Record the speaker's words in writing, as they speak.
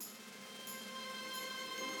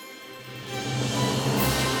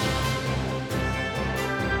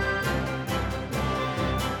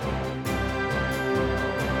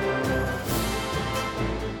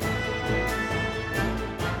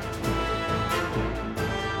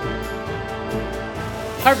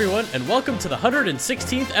Hi everyone, and welcome to the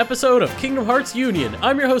 116th episode of Kingdom Hearts Union.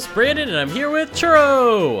 I'm your host Brandon, and I'm here with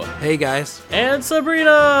Churro! Hey guys. And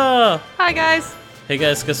Sabrina! Hi guys! Hey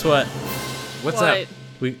guys, guess what? What's up?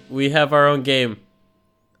 We have our own game.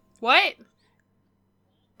 What?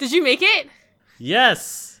 Did you make it?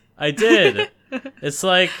 Yes, I did. It's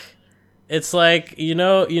like you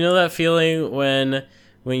know that feeling when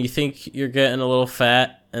you think you're getting a little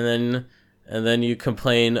fat and then you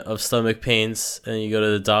complain of stomach pains and you go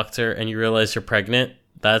to the doctor and you realize you're pregnant.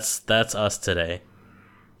 That's us today.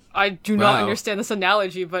 I do not understand this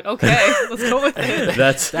analogy, but okay, let's go with it.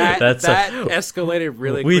 That escalated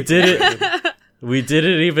really quickly. We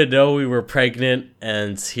didn't even know we were pregnant,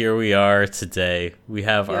 and here we are today. We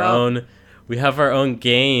have our own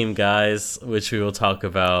game, guys, which we will talk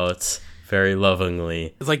about very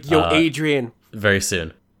lovingly. It's like, yo, Adrian. Very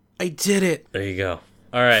soon. I did it. There you go.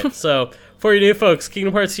 All right, so for you new folks,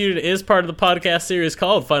 Kingdom Hearts Union is part of the podcast series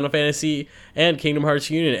called Final Fantasy and Kingdom Hearts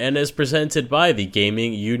Union and is presented by the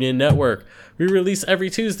Gaming Union Network. We release every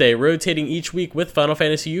Tuesday, rotating each week with Final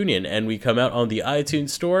Fantasy Union, and we come out on the iTunes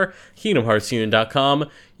Store, KingdomHeartsUnion.com,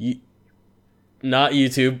 not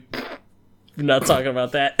YouTube. I'm not talking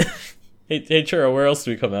about that. Hey, Churro, where else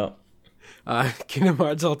do we come out? Kingdom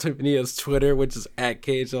Hearts Ultimania's Twitter, which is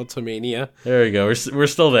 @KHUltimania. There we go. We're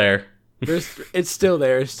still there. It's still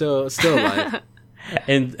there. It's still alive.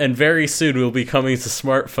 And very soon we'll be coming to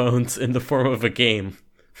smartphones in the form of a game.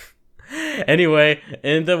 Anyway,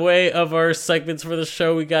 in the way of our segments for the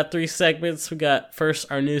show, we got 3 segments. We got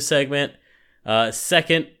first our new segment.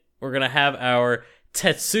 Second, we're gonna have our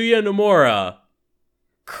Tetsuya Nomura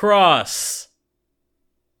cross,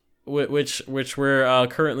 which we're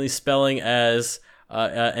currently spelling as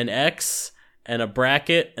an X and a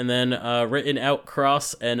bracket, and then written out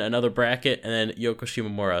cross and another bracket, and then Yoko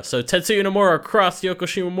Shimomura. So Tetsuya Nomura cross Yoko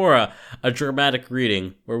Shimomura, a dramatic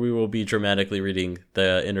reading, where we will be dramatically reading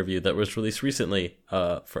the interview that was released recently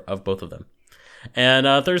of both of them. And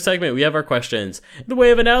third segment, we have our questions. In the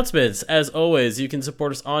way of announcements, as always, you can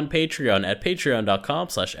support us on Patreon at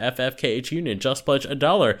patreon.com/FFKHUnion. Just pledge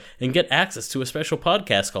 $1 and get access to a special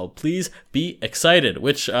podcast called Please Be Excited,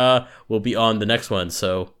 which will be on the next one,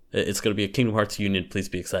 so it's going to be a Kingdom Hearts Union. Please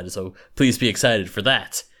be excited. So please be excited for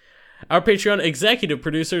that. Our Patreon executive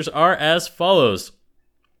producers are as follows.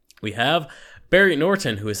 We have Barry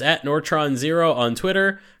Norton, who is at Nortron0 on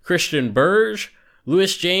Twitter, Christian Burge,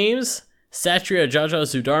 Louis James, Satria Jaja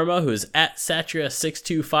Zudharma, who is at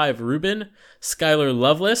Satria625 Rubin, Skylar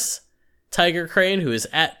Loveless, Tiger Crane, who is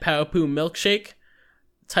at Powpoo Milkshake,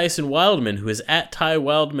 Tyson Wildman, who is at Ty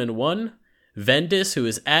Wildman1, Vendis, who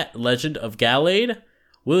is at Legend of Gallade,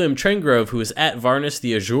 William Trengrove, who is at Varnus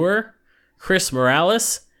the Azure, Chris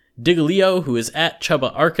Morales, Diglio, who is at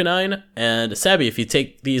Chubba Arcanine, and Sabby, if you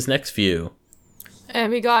take these next few.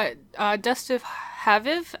 And we got Dusty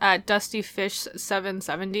Haviv at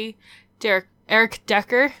DustyFish770, Eric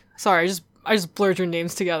Decker. Sorry, I just blurred your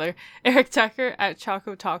names together. Eric Decker at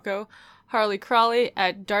Choco Taco, Harley Crawley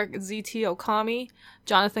at Dark ZT Okami,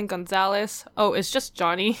 Jonathan Gonzalez. Oh, it's just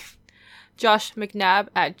Johnny. Josh McNabb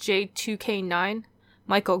at J2K9.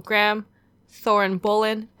 Michael Graham, Thorin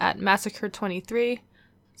Bolin at Massacre23,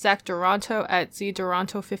 Zach Duranto at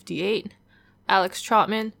ZDuranto58, Alex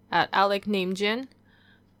Trotman at Alec Name Jin,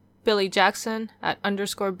 Billy Jackson at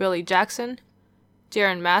 _Billy Jackson,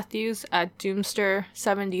 Darren Matthews at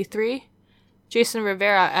Doomster73, Jason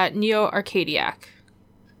Rivera at Neo Arcadiac.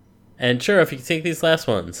 And sure, if you can take these last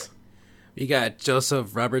ones. We got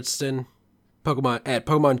Joseph Robertson,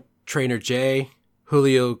 Pokemon Trainer J,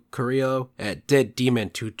 Julio Carrillo at Dead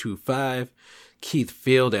Demon 225, Keith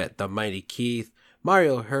Field at The Mighty Keith,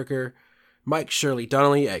 Mario Herker, Mike Shirley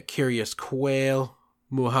Donnelly at Curious Quail,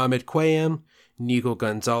 Muhammad Quayam, Nico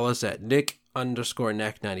Gonzalez at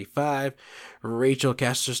Nick_Neck95, Rachel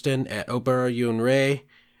Casterston at Obara Yun Ray,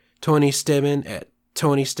 Tony Stimmen at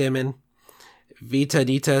Tony Stimmen, Vita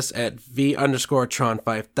Ditas at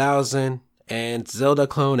V_Tron5000, and Zelda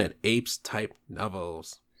Clone at Apes Type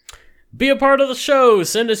Novels. Be a part of the show.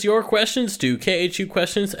 Send us your questions to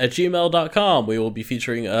khuquestions@gmail.com. We will be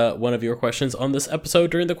featuring one of your questions on this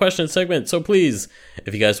episode during the question segment. So please,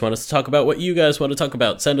 if you guys want us to talk about what you guys want to talk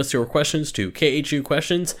about, send us your questions to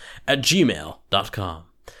khuquestions@gmail.com.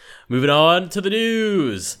 Moving on to the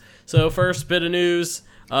news. So first bit of news,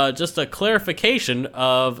 just a clarification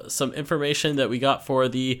of some information that we got for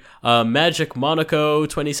the Magic Monaco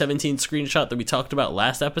 2017 screenshot that we talked about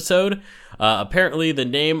last episode. Apparently, the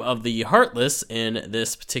name of the Heartless in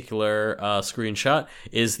this particular screenshot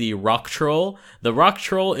is the Rock Troll. The Rock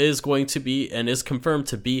Troll is going to be, and is confirmed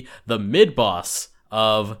to be, the mid-boss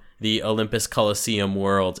of the Olympus Coliseum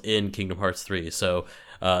world in Kingdom Hearts 3. So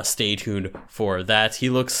stay tuned for that. He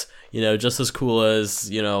looks, just as cool as,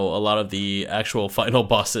 a lot of the actual final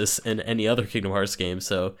bosses in any other Kingdom Hearts game.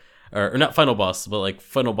 So, or not final boss, but like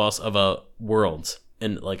final boss of a world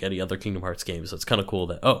in like any other Kingdom Hearts game. So it's kind of cool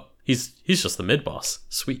that, he's just the mid boss.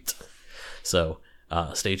 Sweet. So,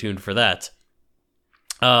 stay tuned for that.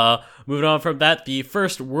 Moving on from that, the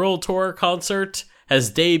first World Tour concert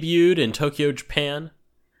has debuted in Tokyo, Japan,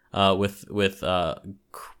 with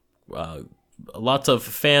lots of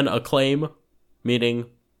fan acclaim, meaning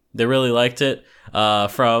they really liked it.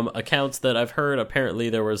 From accounts that I've heard, apparently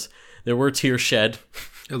there were tears shed.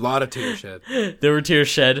 A lot of tears shed. There were tears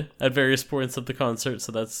shed at various points of the concert,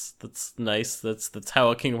 so that's nice. That's how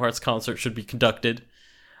a Kingdom Hearts concert should be conducted.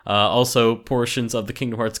 Also, portions of the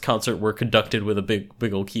Kingdom Hearts concert were conducted with a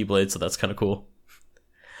big old Keyblade, so that's kind of cool.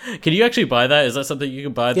 Can you actually buy that? Is that something you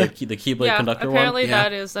can buy, the Keyblade conductor one? Apparently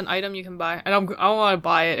that is an item you can buy. And I want to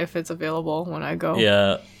buy it if it's available when I go.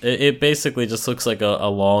 Yeah, it basically just looks like a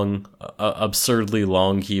long, absurdly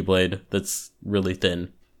long Keyblade that's really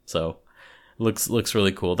thin. So, looks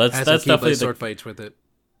really cool. That's definitely sword fights with it.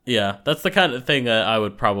 Yeah, that's the kind of thing I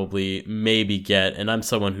would probably maybe get, and I'm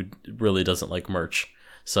someone who really doesn't like merch.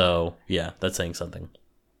 So, yeah, that's saying something.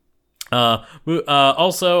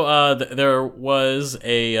 Also, there was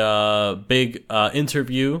a big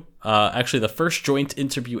interview, actually the first joint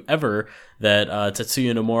interview ever that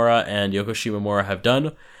Tetsuya Nomura and Yoko Shimomura have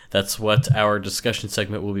done. That's what our discussion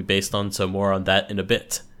segment will be based on, so more on that in a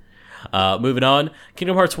bit. Moving on,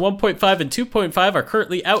 Kingdom Hearts 1.5 and 2.5 are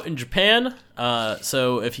currently out in Japan.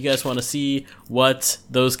 So if you guys want to see what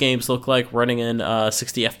those games look like running in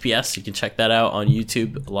 60 FPS, you can check that out on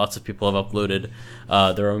YouTube. Lots of people have uploaded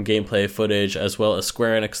their own gameplay footage, as well as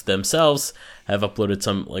Square Enix themselves have uploaded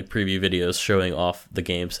some like preview videos showing off the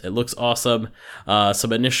games. It looks awesome.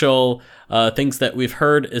 Some initial things that we've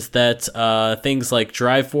heard is that things like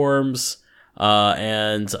drive forms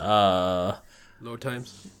and Load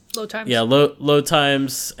times. Load times. Yeah, load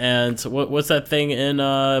times, and what's that thing in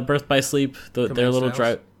Birth by Sleep? Their little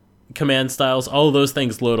drive command styles. All of those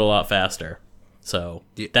things load a lot faster. So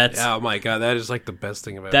that's oh my god, that is like the best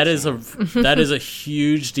thing about that is a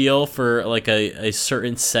huge deal for like a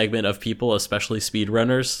certain segment of people, especially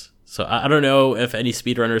speedrunners. So I don't know if any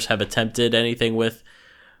speedrunners have attempted anything with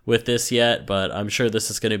this yet, but I'm sure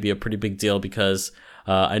this is going to be a pretty big deal because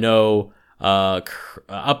I know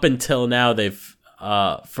up until now they've.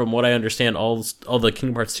 From what I understand, all the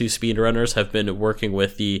Kingdom Hearts 2 speedrunners have been working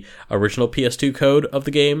with the original PS2 code of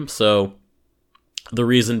the game. So the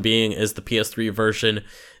reason being is the PS3 version,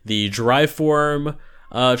 the drive form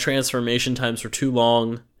transformation times were too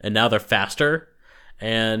long, and now they're faster.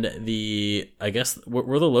 And I guess,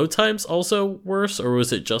 were the load times also worse, or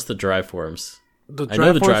was it just the drive forms? The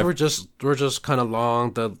drive forms were just kind of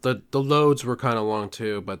long. The loads were kind of long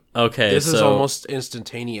too, but this is almost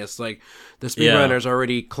instantaneous. Like the speedrunners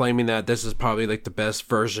already claiming that this is probably like the best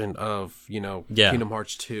version of Kingdom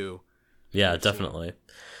Hearts 2. Yeah, definitely.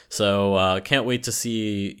 So can't wait to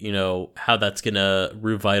see how that's gonna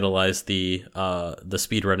revitalize the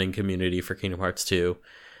speedrunning community for Kingdom Hearts 2.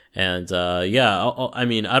 And I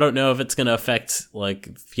mean, I don't know if it's going to affect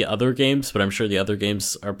like the other games, but I'm sure the other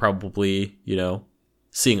games are probably,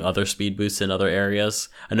 seeing other speed boosts in other areas.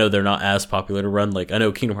 I know they're not as popular to run. Like I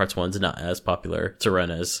know Kingdom Hearts 1 is not as popular to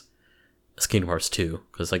run as Kingdom Hearts 2,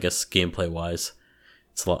 because I guess gameplay wise,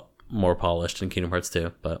 it's a lot more polished in Kingdom Hearts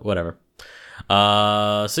 2, but whatever.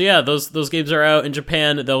 So yeah, those games are out in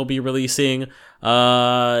Japan. They'll be releasing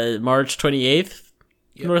March 28th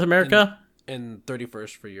in North America. And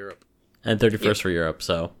 31st for Europe. And 31st for Europe,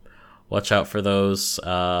 so watch out for those. 60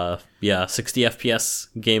 FPS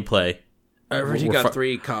gameplay. I already got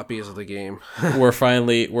 3 copies of the game. we're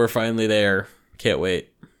finally there. Can't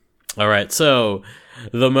wait. All right, so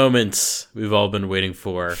the moment we've all been waiting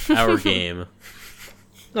for, our game.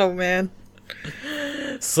 Oh man.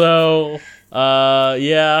 So, Square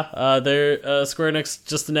Enix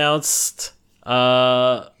just announced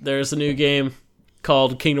there's a new game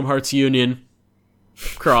called Kingdom Hearts Union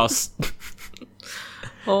Cross.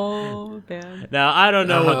 Oh man! Now I don't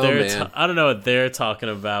know what they're talking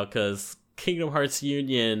about, because Kingdom Hearts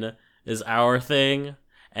Union is our thing,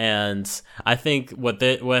 and I think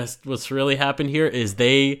what's really happened here is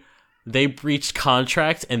they breached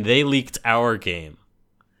contract and they leaked our game.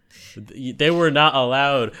 They were not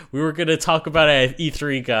allowed. We were gonna talk about it at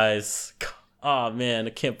E3, guys. Oh man,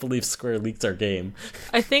 I can't believe Square leaked our game.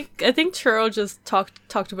 I think Churro just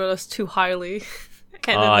talked about us too highly.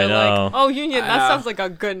 And then I know. like, oh, Union, that sounds like a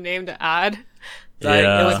good name to add.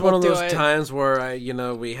 Yeah. It was one of those times where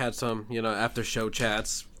we had some, after show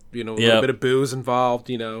chats a Yep. little bit of booze involved,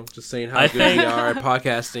 just saying how good we are at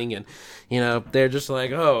podcasting. And, they're just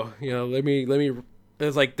like, oh, let me,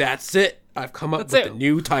 it's like, that's it. I've come up with a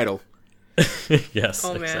new title. Yes,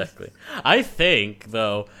 Oh, man. exactly. I think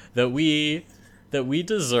though that we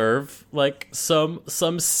deserve like some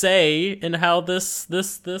say in how this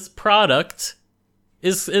product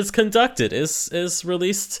is conducted, is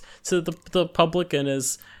released to the public, and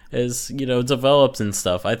is developed and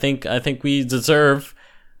stuff. I think we deserve,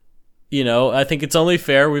 I think it's only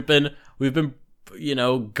fair. We've been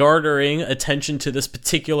garnering attention to this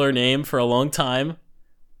particular name for a long time.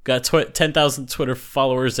 Got 10,000 Twitter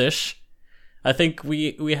followers ish. I think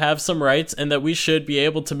we have some rights, and that we should be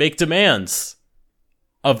able to make demands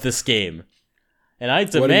of this game. And I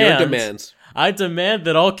demand, what are your demands? I demand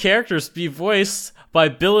that all characters be voiced by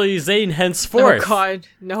Billy Zane henceforth. Oh God,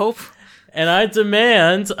 nope. And I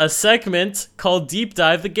demand a segment called Deep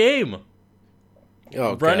Dive the Game,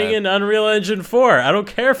 running God. in Unreal Engine 4. I don't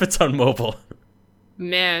care if it's on mobile.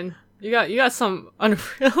 Man, you got some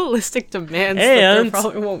unrealistic demands And that they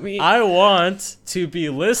probably won't meet. I want to be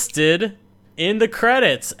listed in the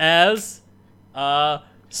credits as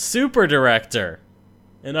super director,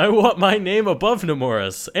 and I want my name above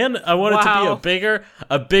Nomura's, and I want it to be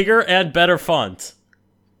a bigger and better font.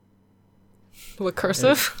 With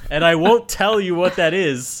cursive? And I won't tell you what that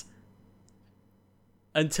is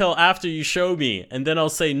until after you show me, and then I'll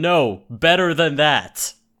say no, better than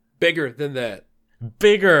that, Bigger than that.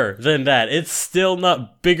 bigger than that. It's still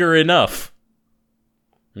not bigger enough.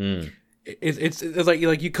 It's like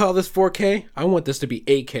you call this 4K? I want this to be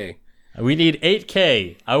 8K. We need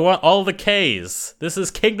 8K. I want all the Ks. This is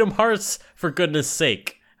Kingdom Hearts, for goodness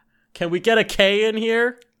sake. Can we get a K in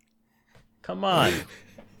here? Come on.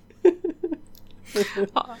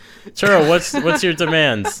 Churro, what's your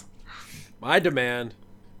demands? My demand.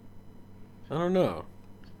 I don't know.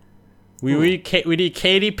 We need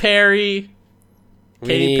Katy Perry.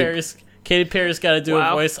 Katy Perry's got to do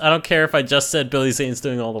a voice. I don't care if I just said Billy Zane's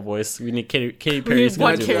doing all the voice. We need Katy Perry's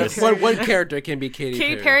got to do a voice. One character can be Katy Perry.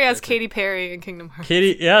 Katy Perry as Katy Perry in Kingdom Hearts.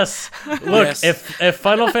 Yes. Look, Yes. if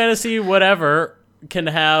Final Fantasy whatever can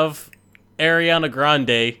have Ariana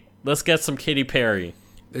Grande, let's get some Katy Perry.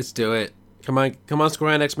 Let's do it. Come on,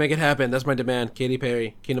 Square Enix, make it happen. That's my demand. Katy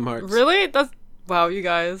Perry, Kingdom Hearts. Really? Wow, you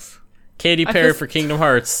guys. Katy Perry for Kingdom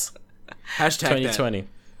Hearts Hashtag 2020.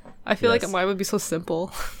 I feel Yes. like mine would be so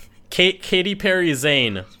simple. Katy Perry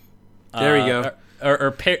Zane. There we go.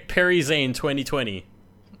 Or Perry Zane 2020.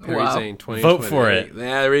 Perry Wow. Zane 2020. Vote for it.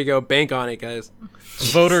 Yeah, there we go. Bank on it, guys.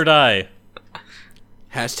 Vote or die.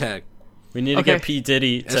 Hashtag. We need to Okay. get P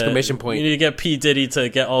Diddy to Exclamation point. We need to get P Diddy to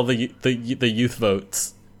get all the youth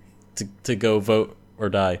votes to go vote or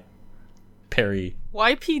die. Perry.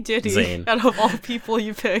 Why P. Diddy Zane. out of all people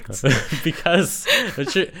you picked? Because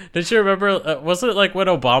don't you remember? Wasn't it like when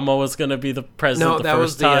Obama was going to be the president No, the that first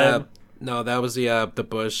was time? that was the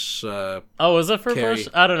Bush. Oh, was it for Kerry. Bush?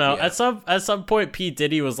 I don't know. Yeah. At some point, P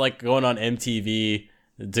Diddy was like going on MTV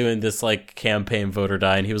doing this like campaign Vote or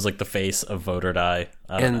Die, and he was like the face of Vote or Die.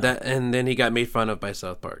 I don't know. And then he got made fun of by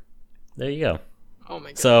South Park. There you go. Oh my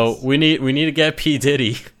god. So we need to get P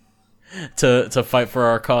Diddy to fight for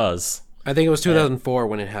our cause. I think it was 2004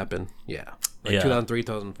 when it happened. Yeah, like Yeah. 2003,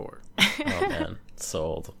 2004. Oh man, it's so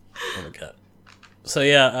old. Oh my god. So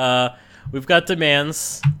yeah, we've got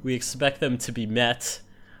demands. We expect them to be met.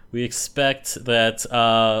 We expect that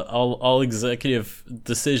all executive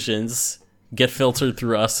decisions get filtered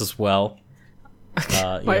through us as well.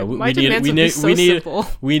 My demands would be so simple.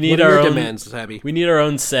 We need What are our your own demands, Sabby? We need our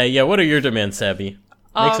own say. Yeah, what are your demands, Sabby?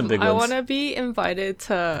 Make some big I ones. want to be invited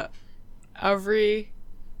to every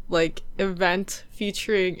event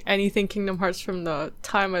featuring anything Kingdom Hearts from the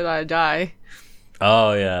time that I die.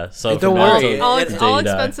 Oh yeah. So Don't from now worry. till All the day you die.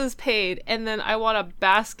 expenses paid, and then I want a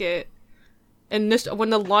basket. And when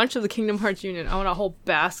the launch of the Kingdom Hearts Union, I want a whole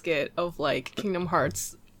basket of Kingdom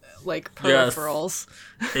Hearts peripherals.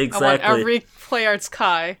 Exactly. I want every Play Arts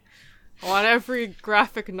Kai. I want every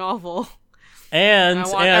graphic novel. and I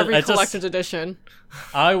want and every I just collector's edition.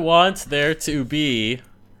 I want there to be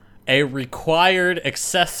a required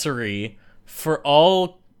accessory for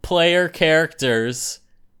all player characters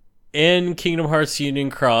in Kingdom Hearts Union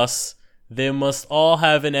Cross. They must all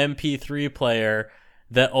have an MP3 player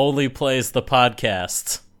that only plays the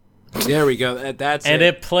podcast. There we go. That's And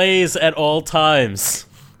it plays at all times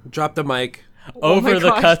Drop the mic. over my the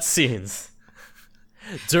gosh. cutscenes.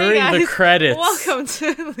 during Hey the guys, credits. Welcome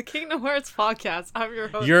to the Kingdom Hearts podcast. I'm your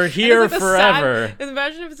host. You're And here it's like a forever. Sad,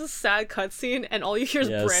 imagine if it's a sad cutscene and all you hear is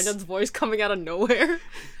Yes. Brandon's voice coming out of nowhere.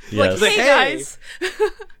 Yes. Like, hey, Hey. guys.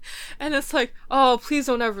 And it's like, oh, please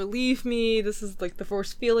don't ever leave me. This is like the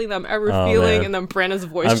worst feeling that I'm ever feeling. man. And then Brandon's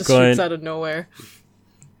voice I'm just going- shoots out of nowhere.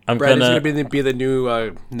 I'm Brandon's gonna. gonna be the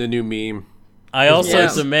new meme. I also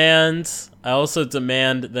Yeah. demand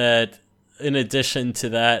that in addition to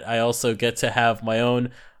that, I also get to have my own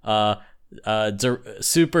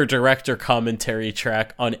super director commentary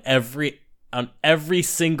track on every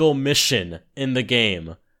single mission in the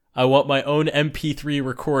game. I want my own MP3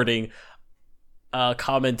 recording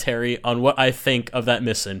commentary on what I think of that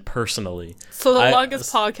mission personally. So the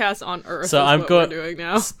longest podcast on Earth so is I'm what go- we're doing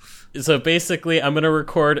now. So basically, I'm going to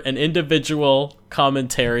record an individual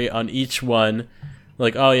commentary on each one.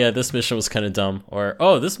 Like, oh yeah, this mission was kind of dumb. Or,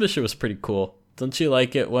 oh, this mission was pretty cool. Don't you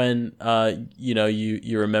like it when,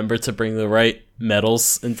 you remember to bring the right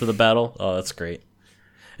medals into the battle? Oh, that's great.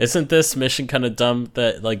 Isn't this mission kind of dumb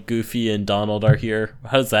that, like, Goofy and Donald are here?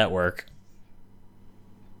 How does that work?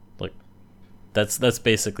 Like, that's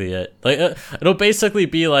basically it. Like, it'll basically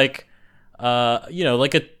be like,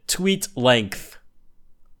 like a tweet length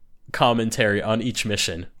commentary on each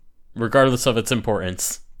mission, regardless of its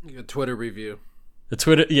importance. A Twitter review. A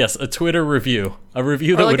Twitter review. A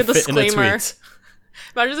review that like would a fit in a disclaimer. tweet.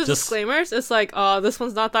 Imagine the Just- disclaimers. It's like, oh, this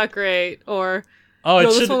one's not that great. Or, Oh, no, it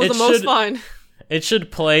this should one was it the most should fun. it should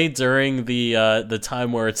play during the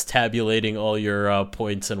time where it's tabulating all your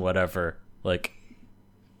points and whatever. Like,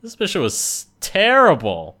 this mission was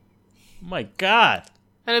terrible. Oh my God.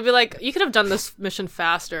 And it'd be like, you could have done this mission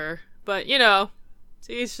faster. But, to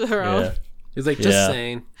each their own. Yeah. He's like, just Yeah.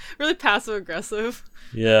 saying. Really passive aggressive.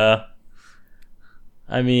 Yeah.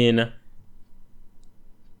 I mean,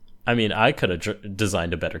 I could have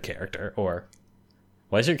designed a better character. Or,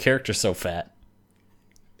 why is your character so fat?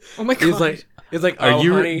 Oh my god. He's like, Are oh,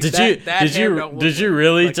 you? honey, Did that hair you? don't look Did you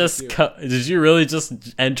really like just? it do." Did you really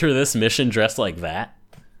just enter this mission dressed like that?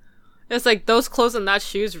 It's like, those clothes and that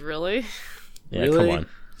shoes, really? Yeah, Really? come on.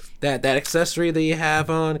 That accessory that you have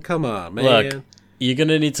on, come on, man. Look, you're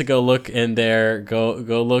gonna need to go look in there. Go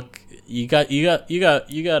look. You got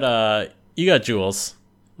jewels.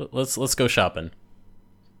 Let's go shopping.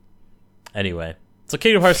 Anyway, so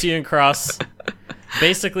Kingdom Hearts Union Cross.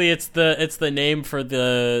 Basically, it's the name for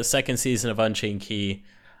the second season of Unchained Key.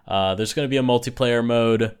 There's going to be a multiplayer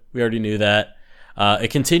mode. We already knew that.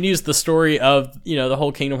 It continues the story of the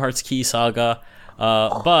whole Kingdom Hearts Key saga,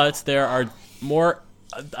 but there are more.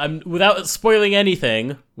 Without spoiling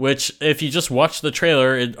anything, which if you just watch the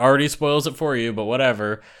trailer, it already spoils it for you. But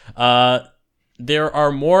whatever. There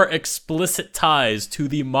are more explicit ties to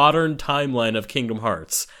the modern timeline of Kingdom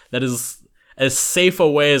Hearts. That is as safe a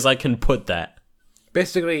way as I can put that.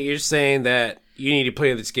 Basically, you're saying that you need to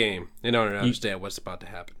play this game in order to understand what's about to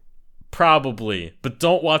happen. Probably, but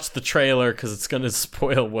don't watch the trailer because it's going to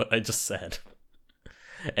spoil what I just said.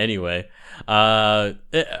 Anyway, to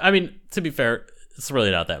be fair, it's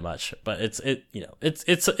really not that much, but it's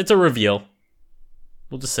a reveal.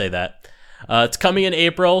 We'll just say that. It's coming in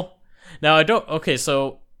April. Now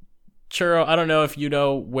so Churro, I don't know if you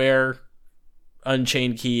know where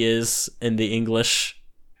Unchained Key is in the English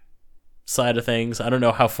side of things. I don't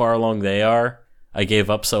know how far along they are. I gave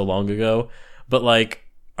up so long ago, but like,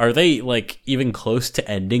 are they like even close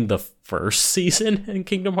to ending the first season in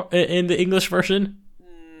in the English version?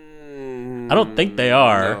 I don't think they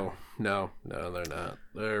are. No, they're not.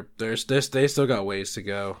 They still got ways to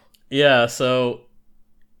go. Yeah, so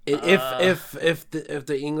If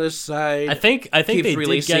the English side, I think keeps they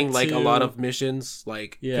releasing did get like to, a lot of missions,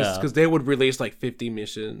 like Yeah. because they would release like 50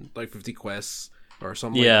 missions, like 50 quests or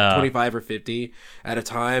something, Yeah. like 25 or 50 at a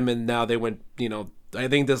time, and now they went. I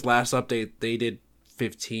think this last update they did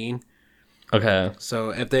 15. Okay. So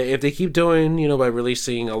if they keep doing, by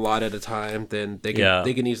releasing a lot at a time, then they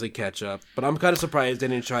can easily catch up. But I'm kind of surprised they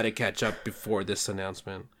didn't try to catch up before this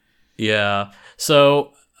announcement. Yeah.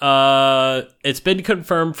 So it's been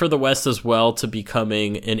confirmed for the West as well to be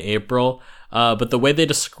coming in April. But the way they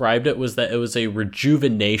described it was that it was a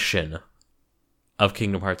rejuvenation of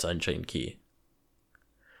Kingdom Hearts Unchained Key.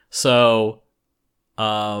 So,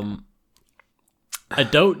 I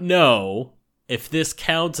don't know if this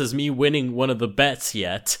counts as me winning one of the bets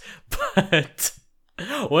yet, but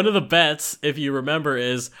one of the bets, if you remember,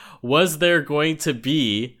 was there going to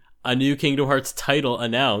be a new Kingdom Hearts title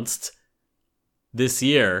announced this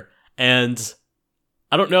year? And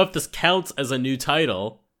I don't know if this counts as a new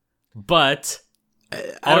title, but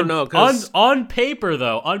I don't know, 'cause on paper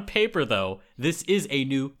though, this is a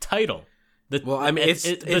new title. Well, I mean, it's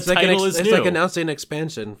the like title is it's new. like announcing an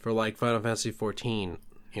expansion for like Final Fantasy 14.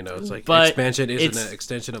 You know, it's like But expansion isn't it's- an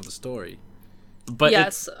extension of the story. But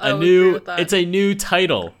Yes, it's I a would agree new with that. it's a new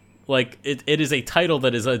title. Like it is a title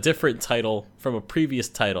that is a different title from a previous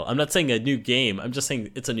title. I'm not saying a new game. I'm just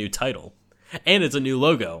saying it's a new title, and it's a new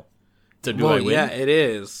logo. So do I Well, win? yeah, it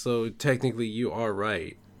is. So technically, you are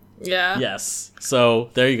right. Yeah. Yes. So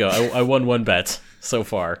there you go. I won one bet so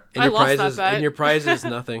far. And I your lost that prize is bet. and your prize is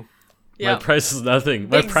nothing. Yeah. My prize is nothing.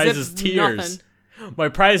 My Big prize zip is tears. nothing. My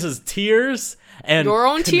prize is tears and Your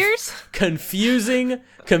own tears? confusing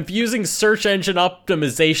search engine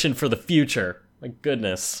optimization for the future. My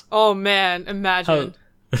goodness. Oh man, imagine.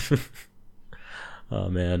 Oh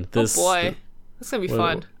man. Oh This boy. That's gonna be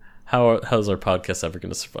fun. How's our podcast ever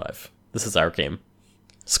going to survive? This is our game.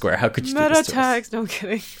 Square, how could you do Meta this to us? tags, no I'm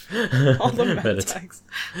kidding. All the meta Meta tags.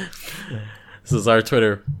 This is our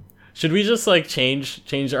Twitter. Should we just like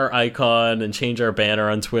change our icon and change our banner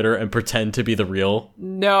on Twitter and pretend to be the real?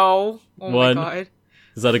 No. Oh One. my god.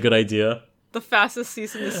 Is that a good idea? The fastest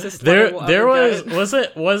cease and desist There letter we'll ever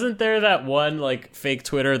get. wasn't there that one like fake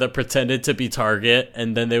Twitter that pretended to be Target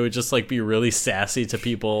and then they would just like be really sassy to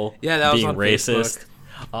people Yeah, that was being on racist? Facebook.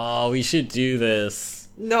 Oh, we should do this.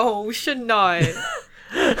 No, we should not.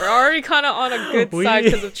 We're already kind of on a good We- side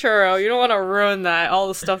because of Churro. You don't want to ruin that, all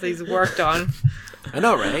the stuff that he's worked on. I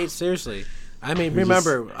know, right? Seriously. I mean,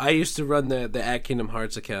 remember, I used to run the at Kingdom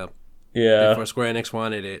Hearts account Yeah. before Square Enix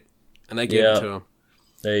wanted it, and I gave Yeah. it to him.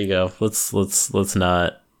 There you go. Let's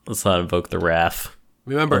not invoke the wrath.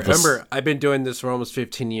 Remember, Of this- I've been doing this for almost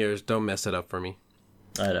 15 years. Don't mess it up for me.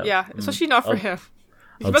 I know. Yeah, especially not for him.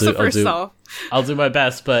 He I'll messed do- up for I'll do- himself. I'll do my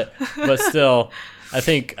best, but still, I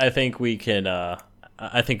think we can.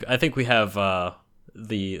 I think we have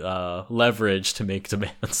the leverage to make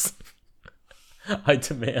demands. I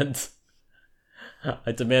demand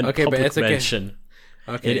Okay, but public it's okay. mention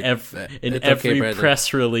Okay, in it's every okay, Brandon.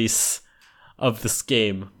 press release of this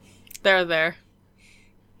game. There.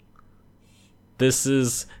 This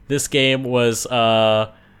game was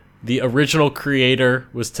the original creator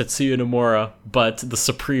was Tetsuya Nomura, but the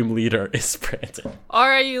supreme leader is Brandon. All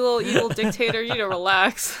right, you little evil dictator, you need to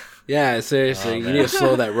relax. Yeah, seriously, you need to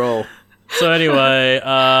slow that roll. So anyway,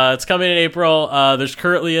 it's coming in April. There's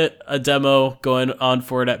currently a demo going on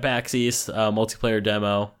for it at PAX East, multiplayer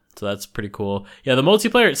demo. So that's pretty cool. Yeah, the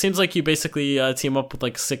multiplayer, it seems like you basically team up with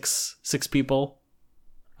like six people,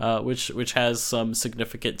 which has some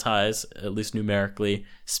significant ties, at least numerically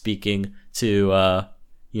speaking, to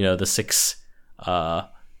the six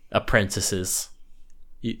apprentices,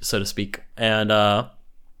 so to speak. And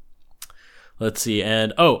let's see.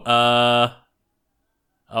 And I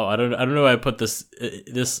don't know why I put this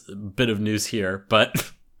bit of news here,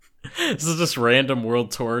 but this is just random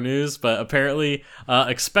World Tour news. But apparently,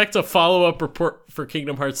 expect a follow-up report for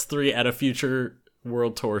Kingdom Hearts 3 at a future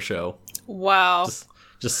World Tour show. Wow.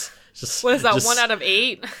 Just What is that, just- 1 out of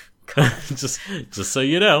 8? just so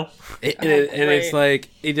you know. And it's like,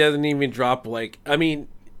 it doesn't even drop, like, I mean,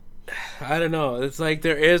 I don't know. It's like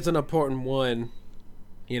there is an important one,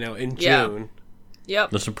 in Yeah. June.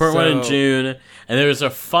 Yep. There's an important one in So- June, and there's a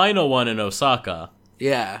final one in Osaka.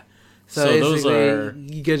 Yeah. So those basically, are-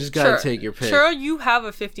 you just gotta take your pick. Sure, you have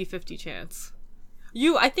a 50-50 chance.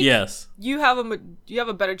 I think Yes. you have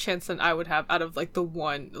a better chance than I would have out of like the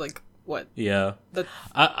one, like what? Yeah. The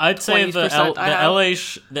I'd say the 20% I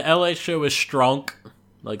have. the LA show is strong.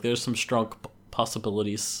 Like there's some strong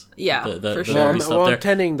possibilities. Yeah, that for will sure. Well, be I'm, stuff well, there. I'm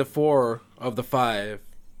tending the 4 of the 5,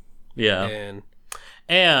 Yeah. and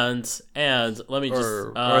And let me just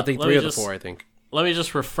or I think let 3 me of the just- 4. I think. Let me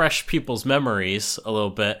just refresh people's memories a little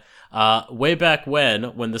bit. Way back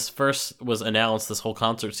when this first was announced, this whole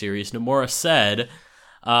concert series, Nomura said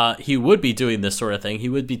he would be doing this sort of thing. He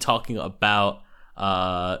would be talking about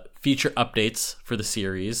feature updates for the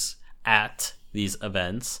series at these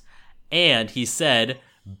events. And he said,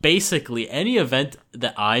 basically, any event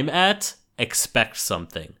that I'm at, expect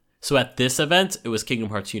something. So at this event, it was Kingdom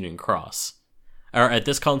Hearts Union Cross. Or at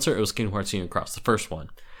this concert, it was Kingdom Hearts Union Cross, the first one.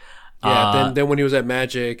 Yeah. Then when he was at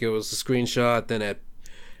Magic, it was a screenshot.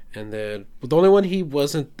 And then the only one he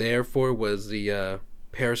wasn't there for was the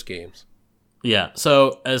Paris games. Yeah.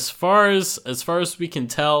 So as far as we can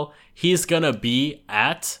tell, he's gonna be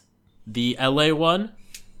at the LA one.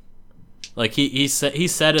 Like he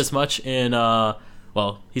said as much in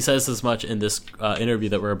he says as much in this interview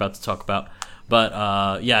that we're about to talk about.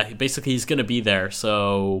 But yeah, basically he's gonna be there.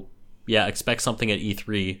 So yeah, expect something at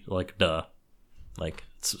E3. Like duh, like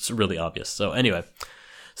it's really obvious. So anyway.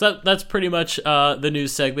 So that's pretty much the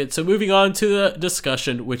news segment. So moving on to the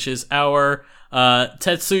discussion, which is our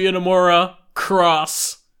Tetsuya Nomura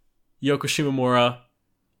Cross Yoko Shimomura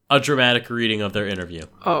a dramatic reading of their interview.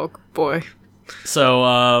 Oh, boy.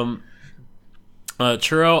 So,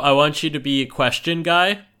 Churro, I want you to be a question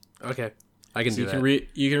guy. Okay, I can So do you that. can read.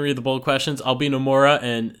 You can read the bold questions. I'll be Nomura,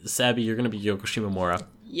 and Sabby, you're gonna be Yoko Shimomura.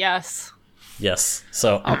 Yes. Yes.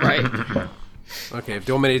 So, All right. Okay, do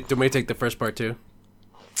you want me to take the first part too?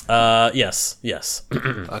 yes.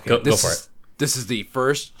 Okay, Go for it. This is the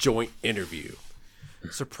first joint interview.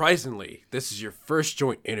 Surprisingly, this is your first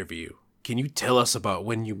joint interview. Can you tell us about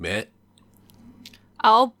when you met?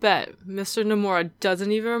 I'll bet Mr. Nomura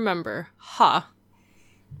doesn't even remember. Ha.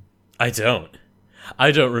 I don't.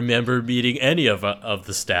 I don't remember meeting any of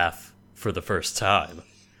the staff for the first time.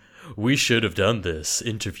 We should have done this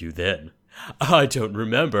interview then. I don't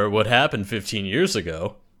remember what happened 15 years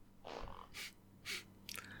ago.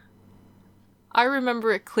 I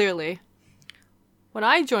remember it clearly. When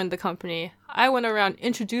I joined the company, I went around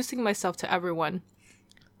introducing myself to everyone.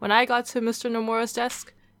 When I got to Mr. Nomura's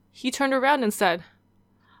desk, he turned around and said,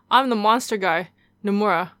 "I'm the monster guy,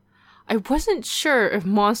 Nomura." I wasn't sure if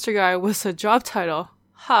monster guy was a job title.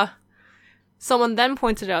 Ha. Someone then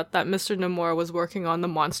pointed out that Mr. Nomura was working on the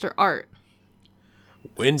monster art.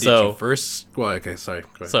 When did So- you first? Well, okay, sorry.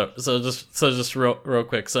 Go ahead. So just real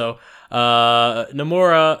quick. So,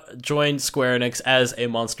 Nomura joined Square Enix as a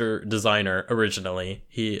monster designer originally.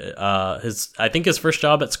 I think his first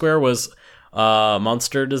job at Square was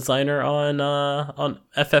monster designer on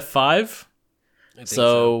FF5. I think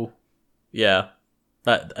So, yeah,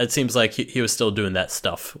 it seems like he was still doing that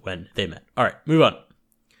stuff when they met. All right, move on.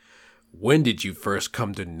 When did you first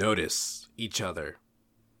come to notice each other?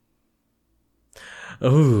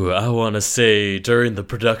 Oh, I want to say during the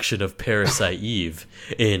production of Parasite Eve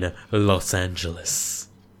in Los Angeles.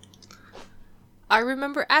 I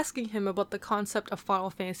remember asking him about the concept of Final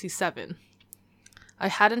Fantasy VII. I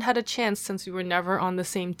hadn't had a chance since we were never on the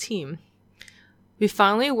same team. We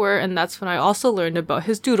finally were, and that's when I also learned about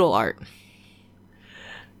his doodle art.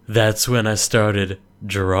 That's when I started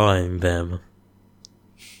drawing them.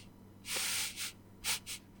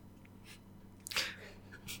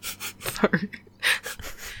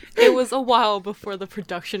 It was a while before the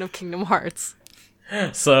production of Kingdom Hearts.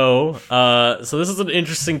 So this is an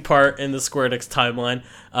interesting part in the Square Enix timeline.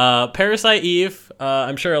 Parasite Eve.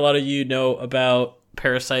 I'm sure a lot of you know about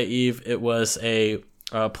Parasite Eve. It was a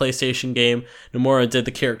PlayStation game. Nomura did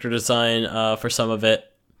the character design for some of it,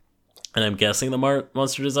 and I'm guessing the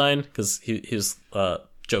monster design because he was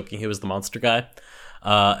joking. He was the monster guy,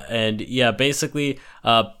 and yeah, basically.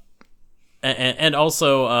 And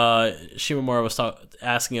also, Shimomura was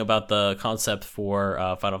asking about the concept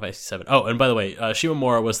for Final Fantasy VII. Oh, and by the way,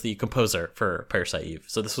 Shimomura was the composer for Parasite Eve.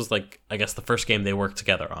 So this was like, I guess, the first game they worked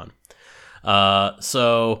together on.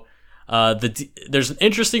 There's an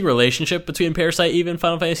interesting relationship between Parasite Eve and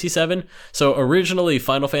Final Fantasy VII. So originally,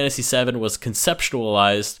 Final Fantasy VII was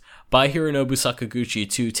conceptualized by Hironobu Sakaguchi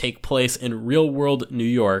to take place in real-world New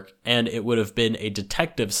York, and it would have been a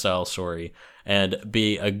detective-style story and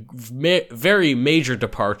be a very major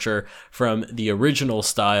departure from the original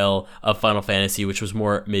style of Final Fantasy, which was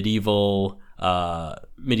more medieval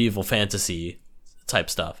fantasy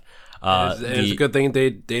type stuff. It's a good thing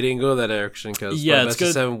they didn't go that direction because Yeah, Final it's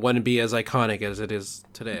Fantasy good. VII wouldn't be as iconic as it is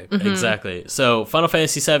today. Exactly. So Final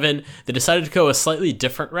Fantasy VII, they decided to go a slightly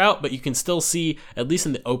different route, but you can still see, at least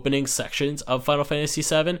in the opening sections of Final Fantasy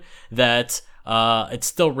VII, that it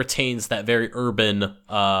still retains that very urban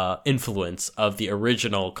influence of the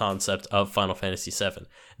original concept of Final Fantasy VII.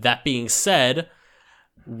 That being said,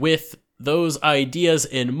 with those ideas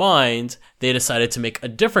in mind, they decided to make a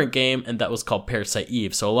different game, and that was called Parasite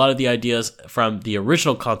Eve. So a lot of the ideas from the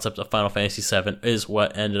original concept of Final Fantasy VII is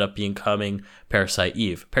what ended up becoming Parasite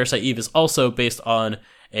Eve. Parasite Eve is also based on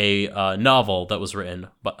a novel that was written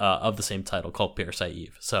of the same title called Parasite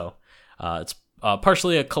Eve. So it's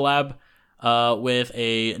partially a collab with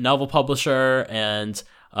a novel publisher and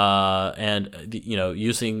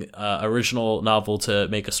using original novel to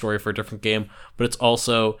make a story for a different game, but it's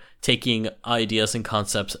also taking ideas and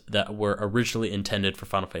concepts that were originally intended for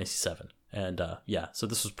Final Fantasy VII. And so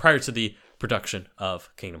this was prior to the production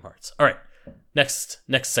of Kingdom Hearts. All right, next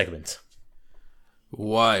segment.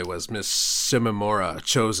 Why was Miss Shimomura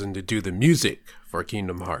chosen to do the music for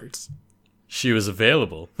Kingdom Hearts? She was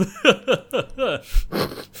available.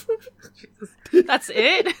 That's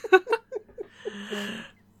it?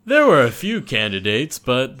 There were a few candidates,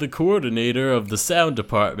 but the coordinator of the sound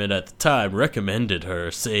department at the time recommended her,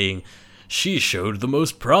 saying she showed the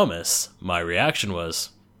most promise. My reaction was,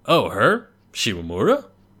 "Oh, her? Shimomura?"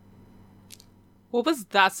 What was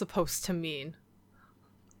that supposed to mean?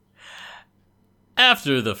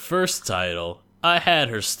 After the first title, I had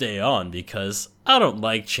her stay on because I don't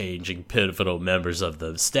like changing pivotal members of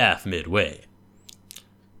the staff midway.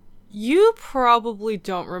 You probably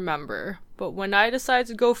don't remember, but when I decided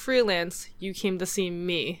to go freelance, you came to see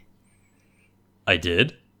me. I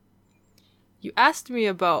did? You asked me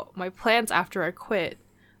about my plans after I quit.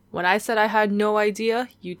 When I said I had no idea,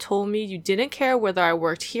 you told me you didn't care whether I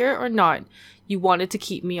worked here or not. You wanted to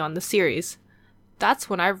keep me on the series. That's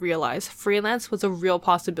when I realized freelance was a real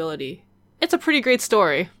possibility. It's a pretty great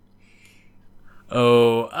story.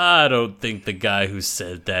 Oh, I don't think the guy who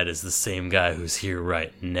said that is the same guy who's here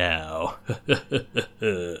right now.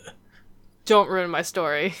 Don't ruin my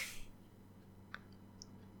story.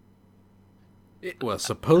 It was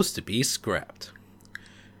supposed to be scrapped.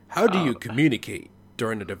 How do you communicate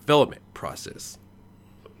during the development process?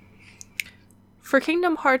 For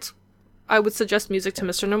Kingdom Hearts, I would suggest music to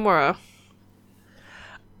Mr. Nomura.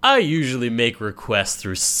 I usually make requests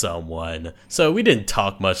through someone, so we didn't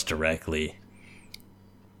talk much directly.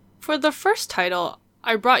 For the first title,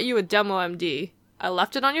 I brought you a demo MD. I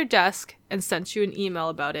left it on your desk and sent you an email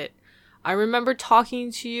about it. I remember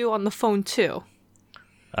talking to you on the phone too.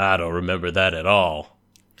 I don't remember that at all.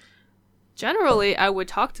 Generally, I would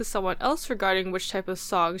talk to someone else regarding which type of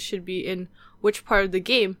songs should be in which part of the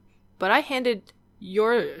game, but I handed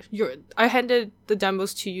the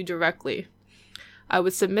demos to you directly. I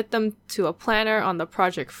would submit them to a planner on the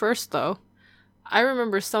project first, though. I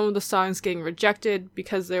remember some of the songs getting rejected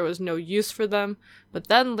because there was no use for them, but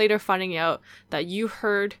then later finding out that you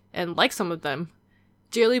heard and liked some of them.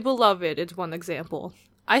 Dearly Beloved is one example.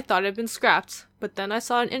 I thought it had been scrapped, but then I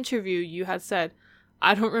saw an interview you had said,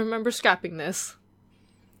 I don't remember scrapping this.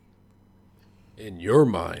 In your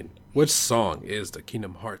mind, which song is the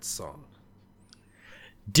Kingdom Hearts song?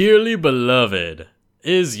 Dearly Beloved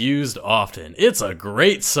is used often. It's a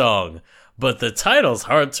great song, but the title's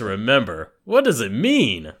hard to remember. What does it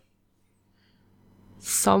mean?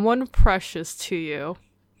 Someone precious to you.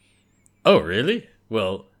 Oh, really?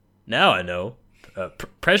 Well, now I know.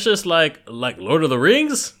 Precious like Lord of the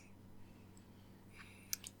Rings?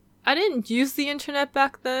 I didn't use the internet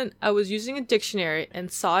back then. I was using a dictionary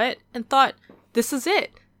and saw it and thought, this is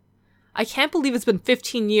it. I can't believe it's been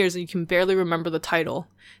 15 years and you can barely remember the title.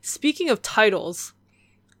 Speaking of titles,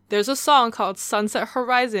 there's a song called Sunset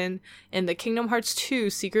Horizon in the Kingdom Hearts 2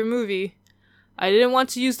 secret movie. I didn't want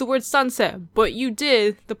to use the word sunset, but you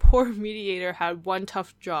did. The poor mediator had one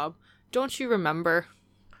tough job. Don't you remember?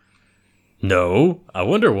 No, I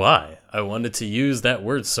wonder why. I wanted to use that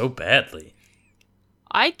word so badly.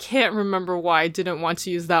 I can't remember why I didn't want to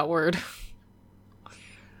use that word.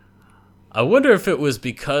 I wonder if it was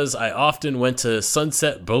because I often went to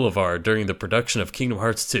Sunset Boulevard during the production of Kingdom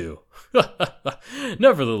Hearts 2.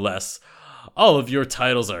 Nevertheless, all of your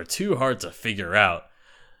titles are too hard to figure out.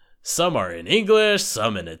 Some are in English,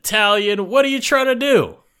 some in Italian. What are you trying to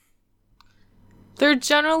do? They're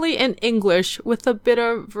generally in English with a bit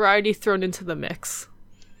of variety thrown into the mix.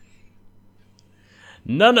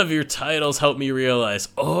 None of your titles help me realize,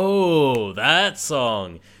 oh, that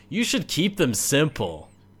song. You should keep them simple.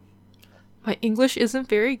 My English isn't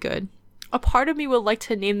very good. A part of me would like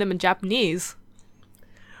to name them in Japanese.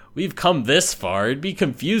 We've come this far, it'd be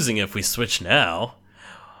confusing if we switch now.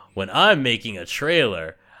 When I'm making a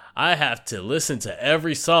trailer, I have to listen to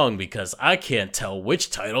every song because I can't tell which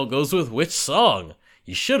title goes with which song.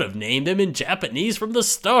 You should have named them in Japanese from the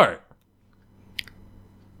start.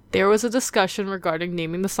 There was a discussion regarding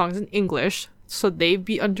naming the songs in English, so they'd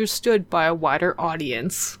be understood by a wider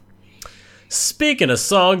audience. Speaking of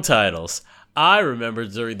song titles, I remember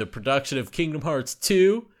during the production of Kingdom Hearts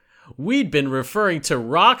 2, we'd been referring to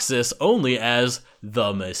Roxas only as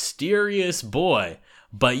the Mysterious Boy,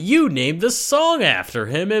 but you named the song after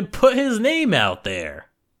him and put his name out there.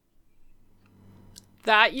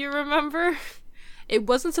 That you remember? It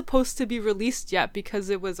wasn't supposed to be released yet because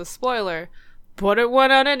it was a spoiler, but it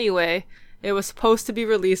went out anyway. It was supposed to be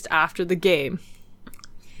released after the game.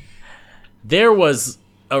 There was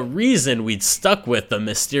a reason we'd stuck with the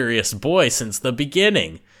Mysterious Boy since the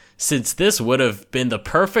beginning. Since this would have been the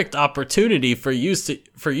perfect opportunity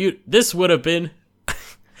this would have been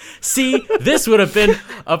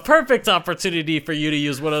a perfect opportunity for you to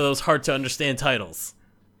use one of those hard to understand titles.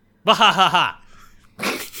 Bahahaha.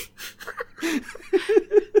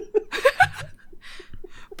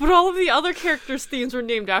 But all of the other characters' themes were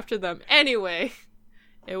named after them anyway.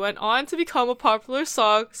 It went on to become a popular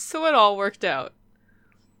song, so it all worked out.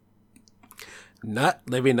 Not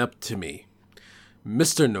living up to me.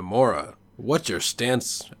 Mr. Nomura, what's your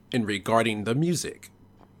stance in regarding the music?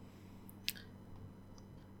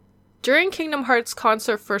 During Kingdom Hearts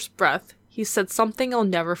concert First Breath, he said something I'll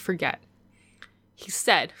never forget. He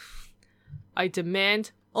said, "I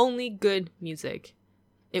demand only good music."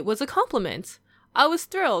 It was a compliment. I was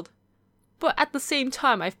thrilled. But at the same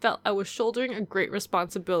time, I felt I was shouldering a great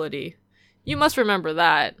responsibility. You must remember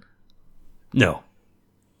that. No.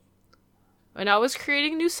 When I was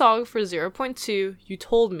creating a new song for 0.2, you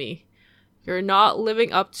told me, "You're not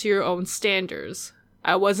living up to your own standards."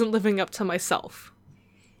 I wasn't living up to myself.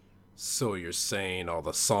 So you're saying all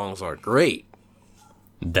the songs are great?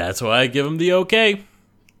 That's why I give him the okay.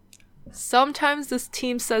 Sometimes this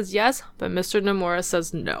team says yes, but Mr. Nomura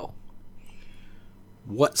says no.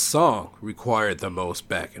 What song required the most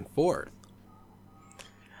back and forth?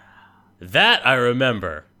 That I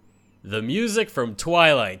remember. The music from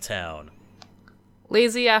Twilight Town.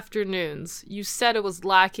 Lazy Afternoons. You said it was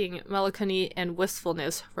lacking melancholy and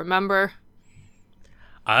wistfulness, remember?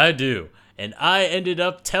 I do, and I ended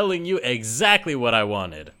up telling you exactly what I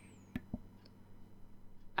wanted.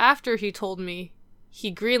 After he told me,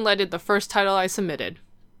 he greenlighted the first title I submitted.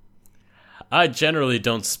 I generally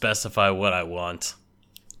don't specify what I want.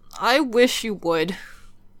 I wish you would.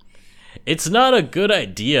 It's not a good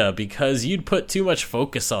idea because you'd put too much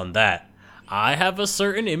focus on that. I have a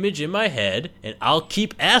certain image in my head, and I'll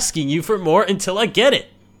keep asking you for more until I get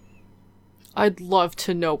it. I'd love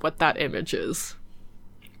to know what that image is.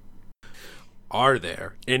 Are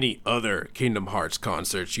there any other Kingdom Hearts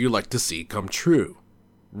concerts you'd like to see come true?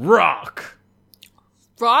 Rock!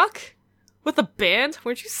 Rock? With a band?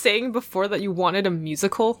 Weren't you saying before that you wanted a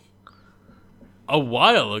musical? A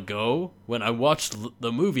while ago, when I watched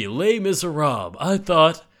the movie Les Miserables, I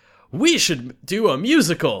thought, we should do a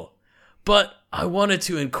musical. But I wanted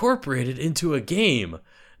to incorporate it into a game,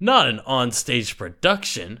 not an on-stage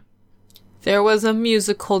production. There was a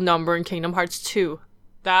musical number in Kingdom Hearts 2.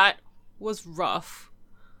 That was rough.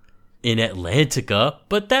 In Atlantica,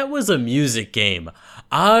 but that was a music game.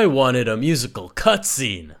 I wanted a musical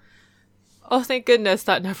cutscene. Oh, thank goodness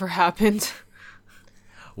that never happened.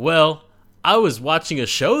 Well, I was watching a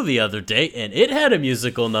show the other day and it had a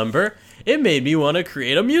musical number. It made me want to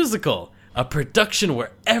create a musical. A production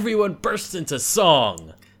where everyone bursts into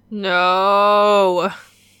song. No.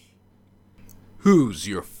 Who's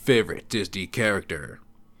your favorite Disney character?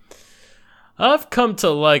 I've come to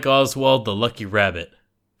like Oswald the Lucky Rabbit.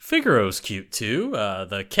 Figaro's cute too.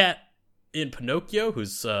 The cat in Pinocchio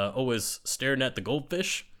who's always staring at the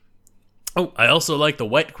goldfish. Oh, I also like the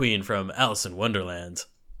White Queen from Alice in Wonderland.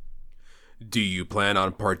 Do you plan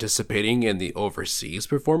on participating in the overseas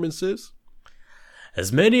performances?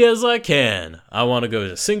 As many as I can. I want to go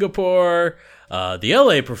to Singapore. The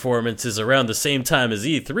LA performance is around the same time as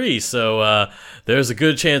E3, so there's a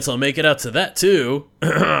good chance I'll make it out to that too.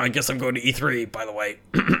 I guess I'm going to E3, by the way.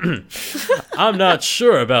 I'm not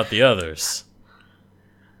sure about the others.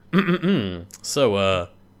 So,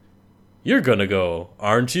 you're gonna go,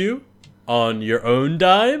 aren't you? On your own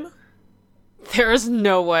dime? There is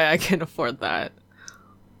no way I can afford that.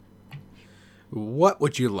 What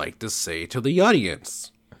would you like to say to the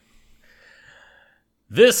audience?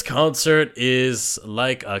 This concert is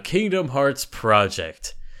like a Kingdom Hearts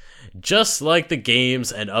project, just like the games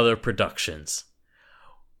and other productions.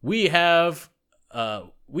 We have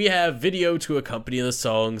video to accompany the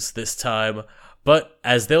songs this time, but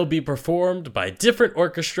as they'll be performed by different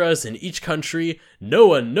orchestras in each country, no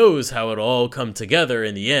one knows how it'll all come together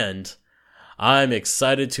in the end. I'm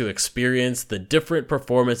excited to experience the different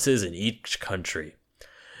performances in each country.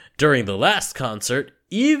 During the last concert,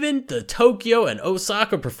 even the Tokyo and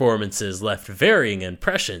Osaka performances left varying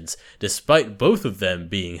impressions, despite both of them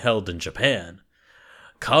being held in Japan.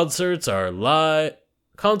 Concerts are live,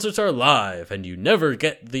 and you never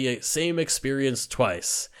get the same experience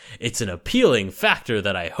twice. It's an appealing factor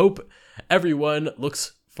that I hope everyone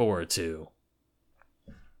looks forward to.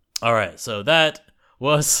 Alright, so that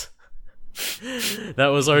was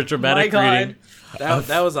our dramatic reading.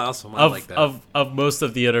 That was awesome. I like that. Of most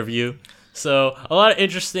of the interview. So a lot of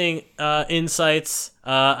interesting insights.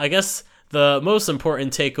 I guess the most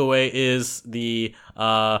important takeaway is the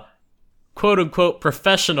quote-unquote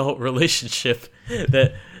professional relationship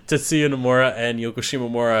that Tetsuya Nomura and Yoko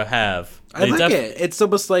Shimomura have. I like it. It's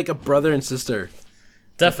almost like a brother and sister.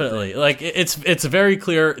 Definitely. Like, it's very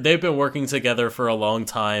clear they've been working together for a long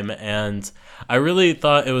time, and I really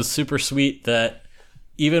thought it was super sweet that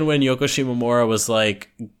even when Yoko Shimomura was,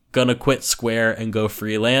 like, gonna quit Square and go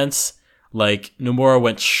freelance, like, Nomura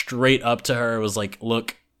went straight up to her and was like,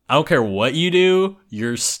 look, I don't care what you do,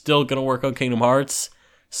 you're still gonna work on Kingdom Hearts,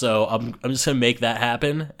 so I'm just gonna make that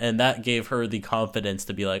happen, and that gave her the confidence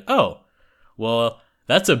to be like, oh, well,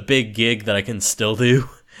 that's a big gig that I can still do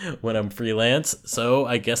when I'm freelance, so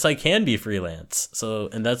I guess I can be freelance. So,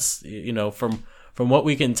 and that's, you know, from from what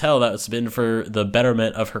we can tell, that's been for the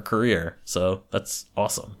betterment of her career. So that's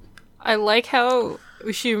awesome. I like how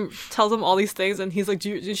she tells him all these things, and he's like,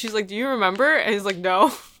 and she's like, "Do you remember?" And he's like,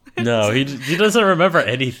 "No." No, he doesn't remember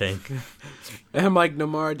anything. And I'm like,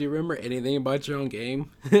 Nomura, do you remember anything about your own game?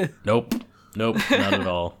 Nope, not at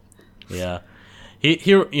all. Yeah, he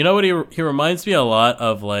you know what he reminds me a lot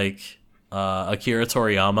of, like Akira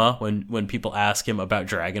Toriyama when people ask him about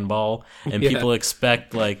Dragon Ball, and people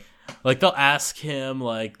expect like they'll ask him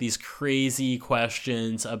like these crazy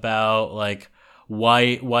questions about like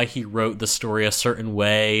why he wrote the story a certain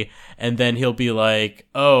way, and then he'll be like,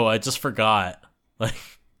 "Oh, I just forgot."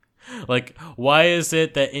 Like why is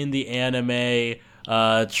it that in the anime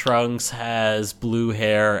Trunks has blue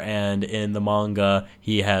hair and in the manga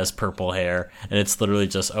he has purple hair, and it's literally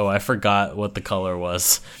just, "Oh, I forgot what the color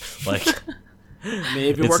was." Like, I mean,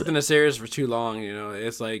 if you worked in a series for too long, you know,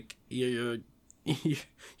 it's like you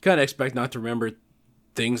kind of expect not to remember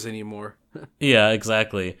things anymore. yeah,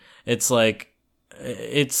 exactly. It's like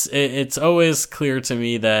it's always clear to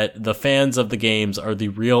me that the fans of the games are the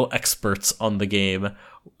real experts on the game,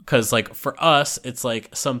 because like for us it's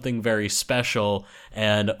like something very special,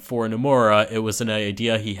 and for Nomura it was an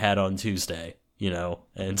idea he had on Tuesday, you know,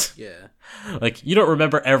 and Yeah. like you don't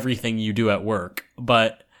remember everything you do at work,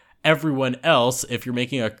 but everyone else, if you're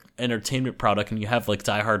making a entertainment product and you have like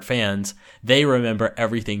diehard fans, they remember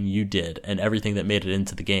everything you did and everything that made it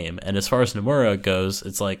into the game. And as far as Nomura goes,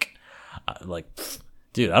 it's like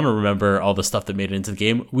dude, I don't remember all the stuff that made it into the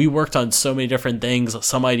game. We worked on so many different things.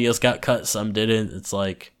 Some ideas got cut, some didn't. It's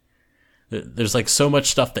like there's like so much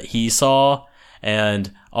stuff that he saw,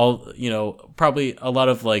 and all, you know, probably a lot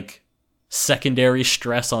of like secondary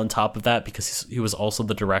stress on top of that, because he was also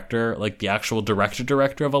the director, like the actual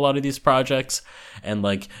director of a lot of these projects, and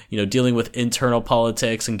like, you know, dealing with internal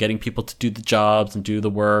politics and getting people to do the jobs and do the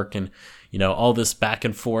work, and you know, all this back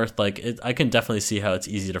and forth. Like I can definitely see how it's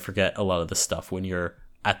easy to forget a lot of this stuff when you're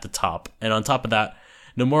at the top. And on top of that,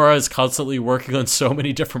 Nomura is constantly working on so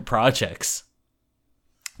many different projects.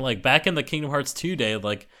 Like back in the Kingdom Hearts 2 day,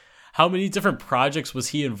 like how many different projects was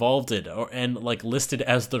he involved in, and like listed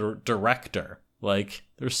as the director? Like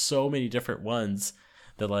there's so many different ones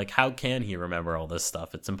that like, how can he remember all this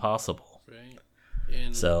stuff? It's impossible. Right.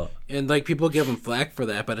 And like people give him flack for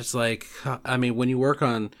that, but it's like, I mean, when you work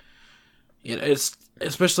on, it's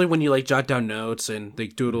especially when you like jot down notes and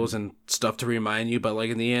like doodles and stuff to remind you, but like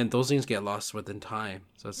in the end, those things get lost within time.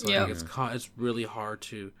 So it's like it's really hard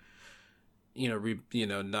to,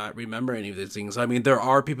 not remember any of these things. I mean, there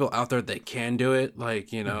are people out there that can do it, like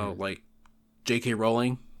like J.K.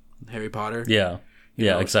 Rowling, Harry Potter. Yeah,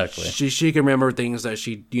 exactly. She can remember things that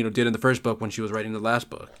she did in the first book when she was writing the last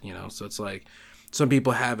book. So it's like, some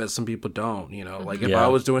people have it, some people don't, like if I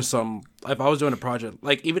was doing a project,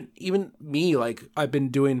 like even me, like I've been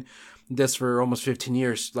doing this for almost 15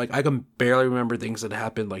 years. Like I can barely remember things that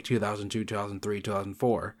happened like 2002, 2003,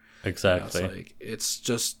 2004. Exactly. It's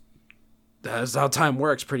just, that's how time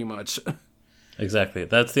works pretty much. Exactly.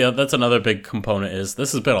 That's another big component, is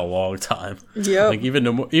this has been a long time. Yeah. Like even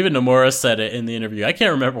Nomura said it in the interview. I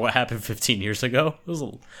can't remember what happened 15 years ago. It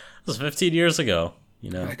was 15 years ago.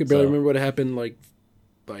 I could barely remember what happened like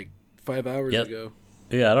 5 hours ago.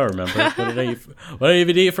 Yeah, I don't remember. What did I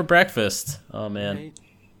even eat for breakfast? Oh man. Right.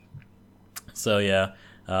 So yeah.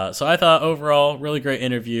 So I thought overall, really great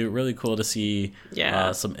interview. Really cool to see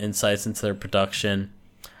some insights into their production.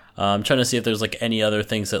 I'm trying to see if there's like any other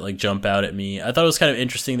things that like jump out at me. I thought it was kind of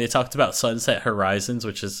interesting. They talked about Sunset Horizons,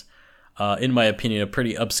 which is, in my opinion, a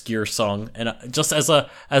pretty obscure song. And just as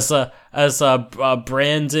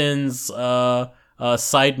Brandon's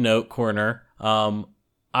side note corner, I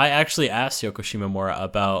actually asked Yoko Shimomura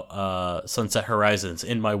about Sunset Horizons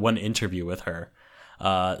in my one interview with her.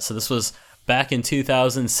 So this was back in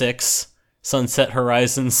 2006. Sunset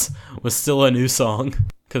Horizons was still a new song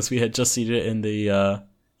because we had just seen it in the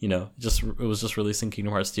it was just released in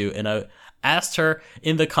Kingdom Hearts 2, and I asked her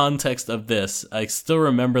in the context of this. I still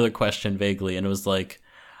remember the question vaguely, and it was like,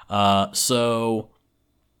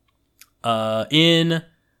 in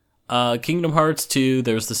Kingdom Hearts 2,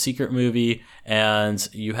 there was the secret movie, and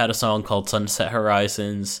you had a song called Sunset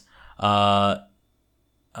Horizons. Do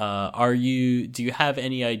you have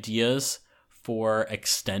any ideas for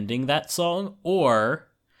extending that song, or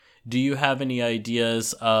do you have any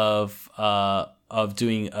ideas of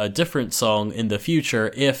doing a different song in the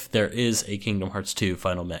future if there is a Kingdom Hearts 2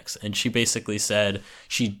 final mix? And she basically said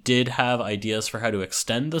she did have ideas for how to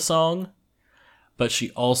extend the song, but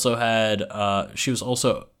she also had she was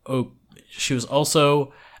also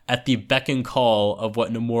at the beck and call of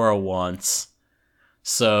what Nomura wants.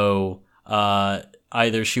 So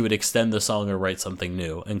either she would extend the song or write something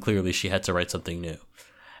new, and clearly she had to write something new.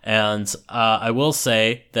 And I will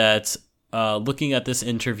say that looking at this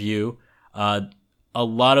interview, a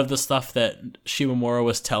lot of the stuff that Shimomura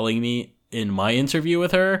was telling me in my interview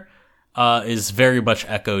with her is very much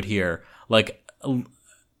echoed here. Like,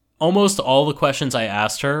 almost all the questions I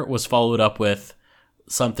asked her was followed up with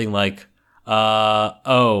something like,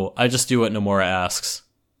 oh, I just do what Nomura asks.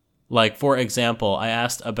 Like, for example, I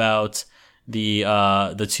asked about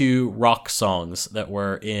the 2 rock songs that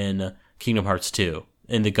were in Kingdom Hearts 2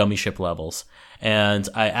 in the Gummy Ship levels. And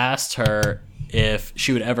I asked her if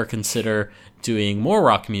she would ever consider doing more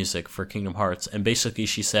rock music for Kingdom Hearts. And basically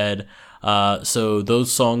she said, so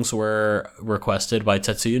those songs were requested by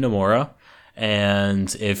Tetsuya Nomura,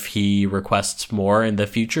 and if he requests more in the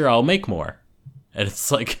future, I'll make more. And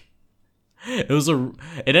it's like,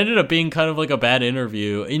 it ended up being kind of like a bad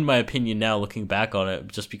interview, in my opinion now, looking back on it,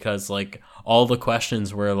 just because like all the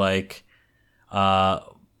questions were like,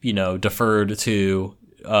 deferred to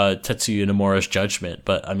Tetsuya Nomura's judgment.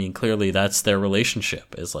 But I mean, clearly that's their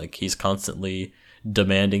relationship, is like he's constantly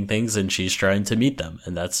demanding things and she's trying to meet them,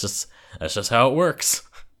 and that's just how it works.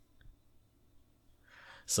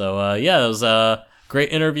 So it was a great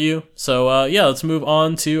interview. So let's move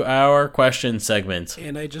on to our question segment.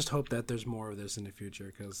 And I just hope that there's more of this in the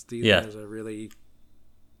future, because these guys are really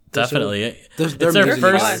definitely.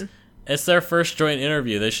 It's their first joint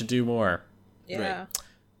interview. They should do more. Yeah. Right.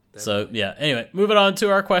 So anyway, moving on to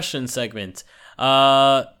our question segment.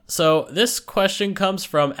 So this question comes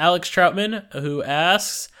from Alex Troutman, who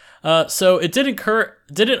asks, so it didn't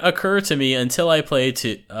occur to me until I played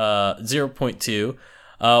to 0.2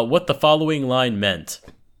 what the following line meant.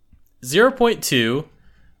 0.2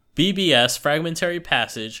 BBS Fragmentary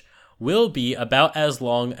Passage will be about as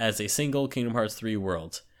long as a single Kingdom Hearts 3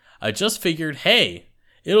 world. I just figured, hey,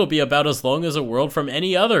 it'll be about as long as a world from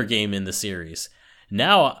any other game in the series.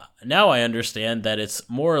 Now I understand that it's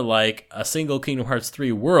more like a single Kingdom Hearts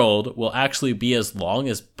 3 world will actually be as long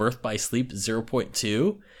as Birth by Sleep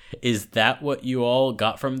 0.2. Is that what you all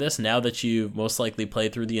got from this, now that you've most likely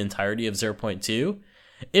played through the entirety of 0.2?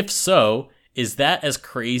 If so, is that as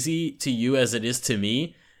crazy to you as it is to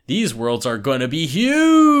me? These worlds are going to be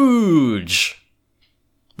huge!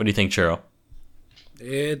 What do you think, Churro?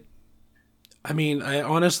 I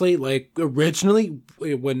honestly, like, originally,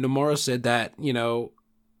 when Nomura said that, because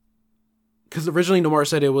originally Nomura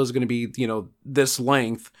said it was going to be, this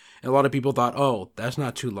length, and a lot of people thought, oh, that's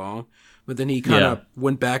not too long. But then he kind of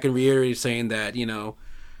went back and reiterated saying that, he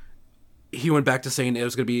went back to saying it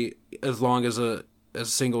was going to be as long as a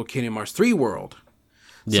single Kingdom Hearts 3 world.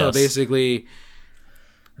 Yes. So basically,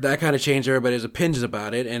 that kind of changed everybody's opinions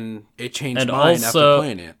about it, and it changed mine after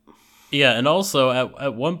playing it. Yeah, and also,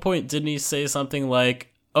 at one point, didn't he say something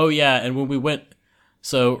like, oh yeah, and when we went...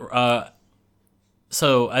 So I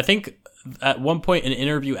think at one point an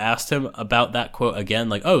interview asked him about that quote again,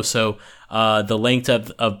 like, oh, so the length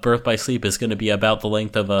of Birth by Sleep is going to be about the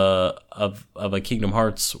length of a Kingdom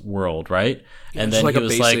Hearts world, right? Yeah, and then like he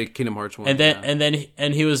was like Kingdom Hearts one.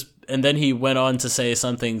 And then he went on to say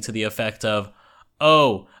something to the effect of,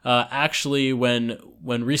 actually, when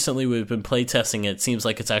recently we've been playtesting it seems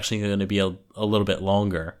like it's actually going to be a little bit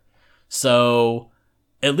longer. So,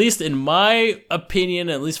 at least in my opinion,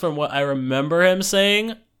 at least from what I remember him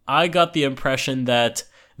saying, I got the impression that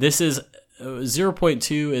this is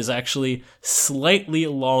 0.2 is actually slightly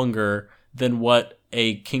longer than what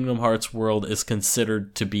a Kingdom Hearts world is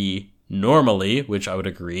considered to be normally, which I would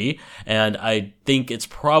agree, and I think it's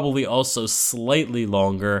probably also slightly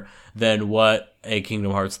longer than what a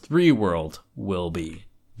Kingdom Hearts 3 world will be.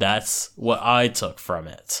 That's what I took from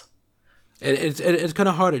it. It's kind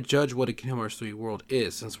of hard to judge what a Kingdom Hearts 3 world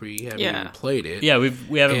is, since we haven't even played it. Yeah,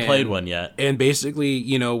 we haven't played one yet. And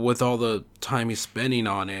basically, with all the time he's spending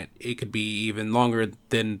on it, it could be even longer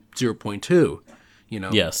than 0.2,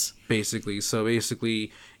 Yes. Basically. So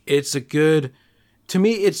basically, it's a good... To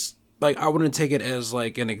me, it's... Like, I wouldn't take it as,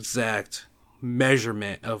 like, an exact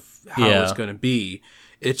measurement of how it's going to be.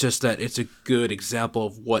 It's just that it's a good example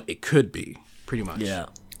of what it could be, pretty much. Yeah.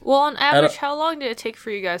 Well, on average, how long did it take for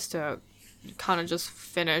you guys to kind of just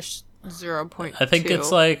finish 0.2? I think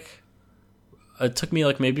it's like... It took me,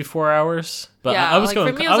 like, maybe 4 hours. But yeah, I was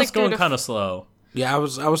like, going kind of slow. Yeah, I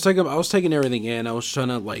was taking everything in. I was trying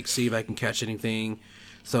to, like, see if I can catch anything.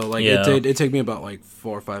 So, like, it took me about, like,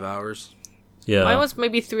 4 or 5 hours. Yeah, mine was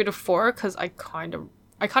maybe 3 to 4 because I kind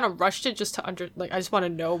of rushed it just to I just want to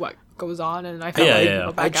know what goes on, and I felt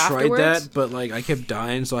go back I tried afterwards. that, but like I kept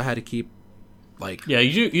dying, so I had to keep like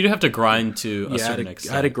you have to grind to a certain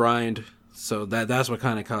extent. I had to grind, so that's what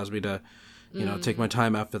kind of caused me to take my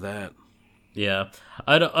time after that. Yeah.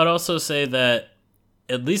 I'd also say that,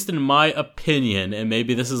 at least in my opinion, and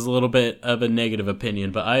maybe this is a little bit of a negative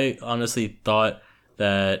opinion, but I honestly thought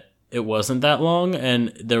that it wasn't that long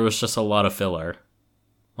and there was just a lot of filler.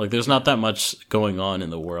 Like, there's not that much going on in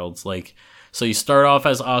the worlds. Like, so you start off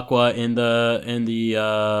as Aqua in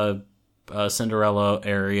the Cinderella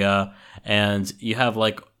area, and you have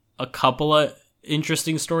like a couple of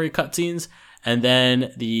interesting story cutscenes, and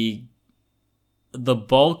then the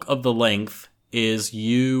bulk of the length is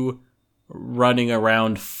you running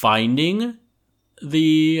around finding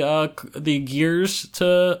the gears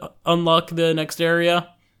to unlock the next area.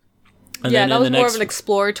 And yeah, then that was more next, of an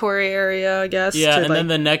exploratory area, I guess. Yeah, and like... then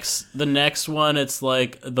the next one, it's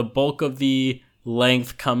like the bulk of the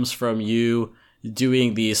length comes from you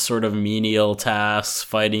doing these sort of menial tasks,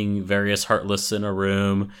 fighting various Heartless in a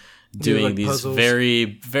room, doing like these puzzles. very,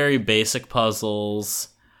 very basic puzzles.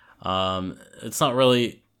 It's not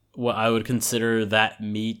really what I would consider that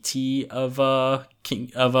meaty of a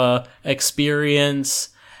experience.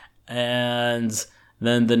 And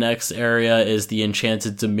then the next area is the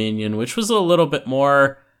Enchanted Dominion, which was a little bit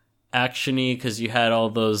more actiony because you had all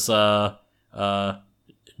those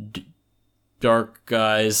dark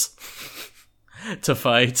guys to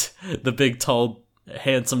fight, the big, tall,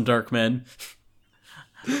 handsome dark men.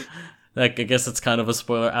 Like, I guess it's kind of a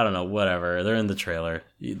spoiler. I don't know, whatever. They're in the trailer.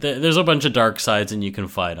 There's a bunch of dark sides and you can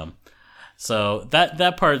fight them. So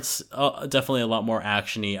that part's definitely a lot more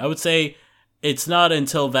actiony. I would say it's not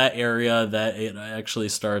until that area that it actually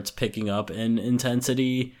starts picking up in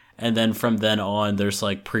intensity, and then from then on, there's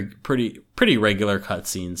like pretty regular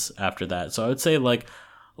cutscenes after that. So I would say like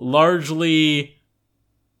largely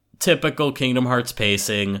typical Kingdom Hearts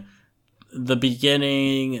pacing. The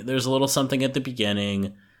beginning, there's a little something at the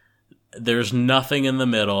beginning. There's nothing in the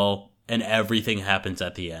middle, and everything happens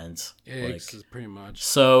at the end. Like, pretty much.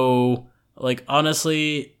 So, like,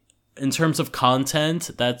 honestly, in terms of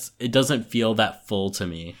content, it doesn't feel that full to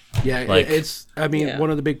me. Yeah, like, one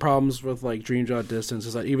of the big problems with like Dream Drop Distance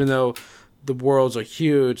is that even though the worlds are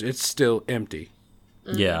huge, it's still empty.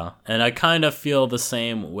 Yeah, and I kind of feel the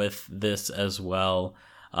same with this as well.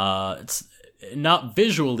 It's not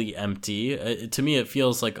visually empty. To me, it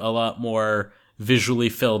feels like a lot more visually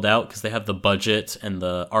filled out because they have the budget and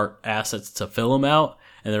the art assets to fill them out,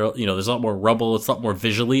 and there's a lot more rubble. It's a lot more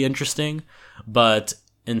visually interesting, but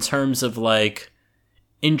in terms of like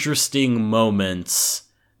interesting moments,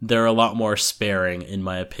 they're a lot more sparing, in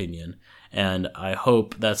my opinion. And I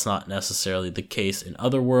hope that's not necessarily the case in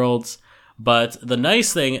other worlds. But the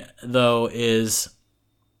nice thing, though, is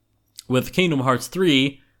with Kingdom Hearts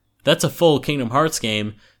 3, that's a full Kingdom Hearts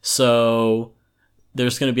game, so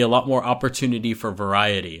there's going to be a lot more opportunity for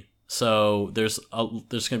variety. So there's going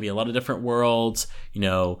to be a lot of different worlds.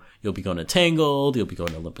 You'll be going to Tangled, you'll be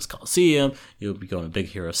going to Olympus Coliseum, you'll be going to Big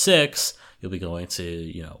Hero 6, you'll be going to,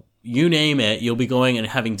 you name it, you'll be going and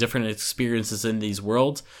having different experiences in these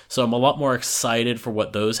worlds. So I'm a lot more excited for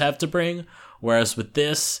what those have to bring. Whereas with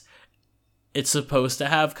this, it's supposed to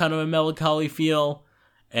have kind of a melancholy feel,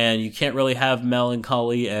 and you can't really have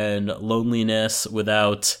melancholy and loneliness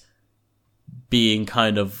without being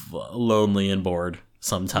kind of lonely and bored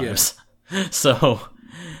sometimes. Yeah. So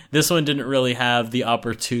this one didn't really have the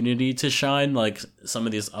opportunity to shine like some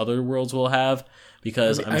of these other worlds will have,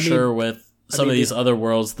 because I'm sure with some of these other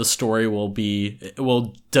worlds, the story will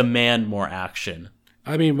demand more action.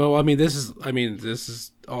 This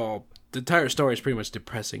is all, the entire story is pretty much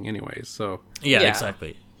depressing anyways, so. Yeah,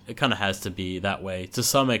 exactly. It kind of has to be that way to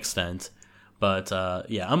some extent. But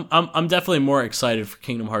I'm definitely more excited for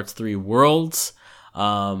Kingdom Hearts 3 Worlds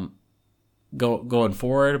going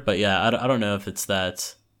forward. But yeah, I don't know if it's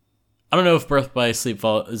that. I don't know if Birth by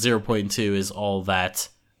Sleepfall 0.2 is all that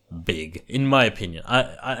big, in my opinion.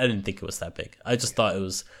 I didn't think it was that big. I just thought it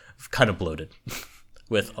was kind of bloated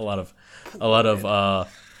with a lot of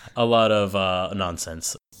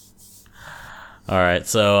nonsense. All right,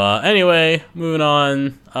 so anyway, moving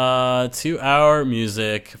on to our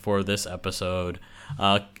music for this episode.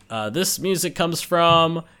 This music comes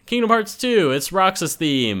from Kingdom Hearts 2. It's Roxas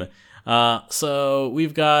theme. So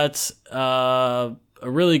we've got a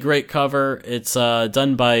really great cover. It's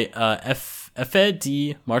done by Effe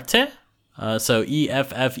Di Marte. So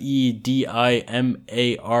EFFEDIMARTE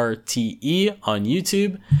on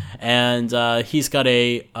YouTube, and he's got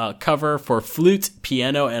a cover for flute,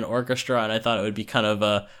 piano, and orchestra, and I thought it would be kind of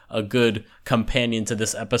a good companion to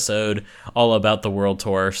this episode all about the world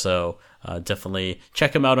tour, so definitely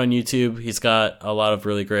check him out on YouTube. He's got a lot of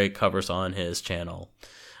really great covers on his channel.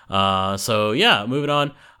 So yeah, moving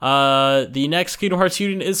on. The next Kingdom Hearts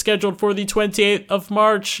Union is scheduled for the 28th of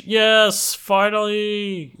March. Yes,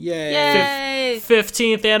 finally. Yay!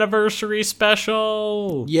 15th anniversary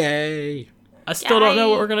special. Yay! I still don't know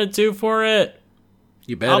what we're gonna do for it.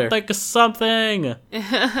 You better. I'll think of something.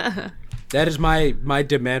 That is my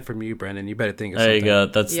demand from you, Brennan. You better think of There something. you go.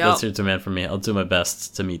 That's your demand from me. I'll do my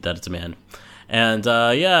best to meet that demand. And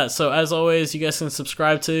yeah, so as always, you guys can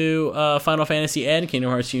subscribe to Final Fantasy and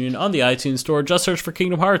Kingdom Hearts Union on the iTunes Store. Just search for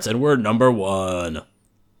Kingdom Hearts, and we're number 1.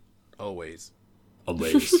 Always.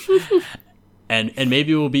 And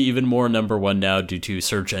maybe we'll be even more number 1 now due to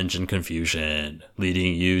search engine confusion,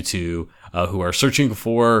 leading you to who are searching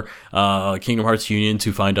for Kingdom Hearts Union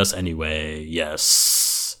to find us anyway.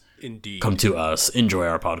 Yes. Indeed. Come to us. Enjoy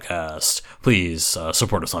our podcast. Please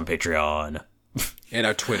support us on Patreon. And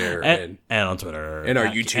our Twitter. And on Twitter. And our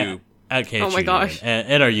YouTube. At KH Oh my gosh.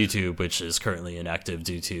 And our YouTube, which is currently inactive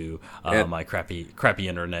due to my crappy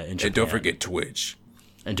internet in Japan. And don't forget Twitch.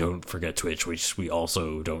 And don't forget Twitch, which we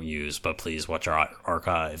also don't use, but please watch our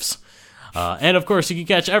archives. And of course, you can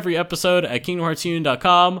catch every episode at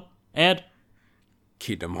KingdomHeartsUnion.com and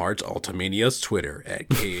Kingdom Hearts Ultimania's Twitter at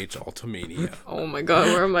KH Ultimania. Oh my god,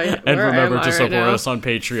 where am I? and where remember am to I support right now? us on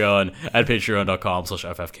Patreon at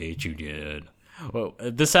patreon.com/FFKHUnion. Well,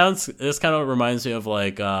 this kind of reminds me of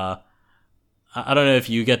like I don't know if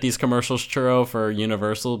you get these commercials, Churro, for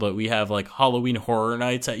Universal, but we have like Halloween Horror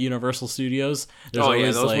Nights at Universal Studios. There's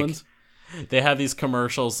always those like ones? they have these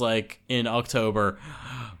commercials like in October.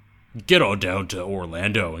 Get on down to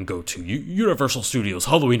Orlando and go to Universal Studios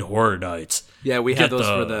Halloween Horror Nights. Yeah, we have those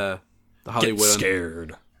for the Hollywood. Get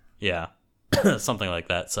scared. Yeah, something like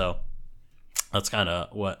that. So that's kind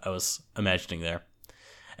of what I was imagining there.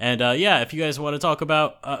 And yeah, if you guys want to talk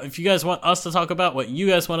about, if you guys want us to talk about what you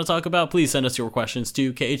guys want to talk about, please send us your questions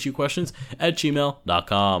to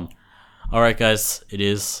khuquestions@gmail.com. All right, guys, it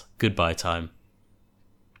is goodbye time.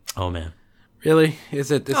 Oh man, Really?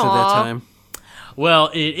 Is it that Aw. time? well,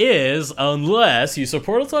 it is unless you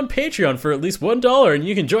support us on Patreon for at least $1, and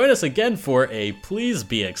you can join us again for a Please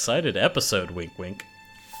Be Excited episode. Wink, wink.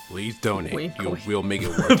 Please donate. Wink, wink. We'll make it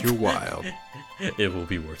worth your while. It will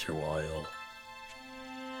be worth your while.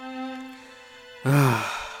 Man.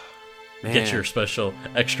 Get your special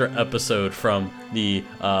extra episode from the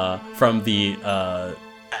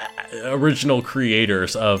original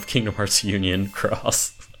creators of Kingdom Hearts Union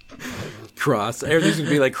Cross. Cross. Everything's gonna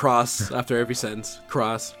be like cross after every sentence.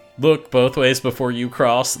 Cross. Look both ways before you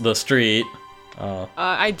cross the street.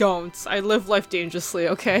 I don't. I live life dangerously.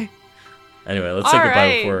 Okay. Anyway, let's say All goodbye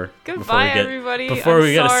right. before Goodbye, we get, everybody. Before I'm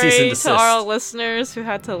we get a cease and sorry desist. to our listeners who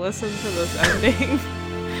had to listen to this ending.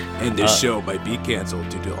 And this show might be canceled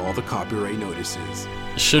due to all the copyright notices.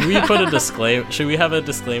 Should we put a disclaimer? Should we have a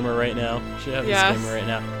disclaimer right now? Should we have a Yes. disclaimer right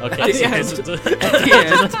now? Okay. At the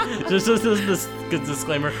end. Just this good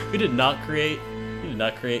disclaimer. We did not create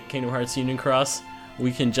Kingdom Hearts Union Cross.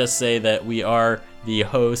 We can just say that we are the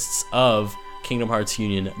hosts of Kingdom Hearts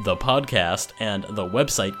Union, the podcast, and the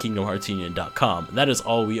website KingdomHeartsUnion.com. That is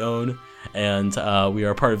all we own, and we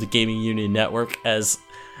are part of the Gaming Union Network, as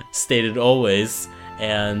stated always.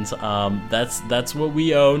 And that's what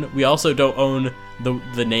we own. We also don't own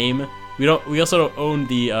the name. We also don't own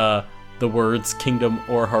the words Kingdom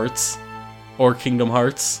or Hearts or Kingdom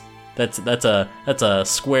Hearts. That's a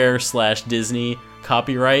Square/Disney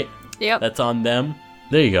copyright. Yep. That's on them.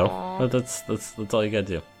 There you go. Aw. That's all you gotta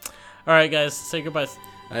do. All right, guys, say goodbye. All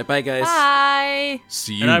right, bye, guys. Bye.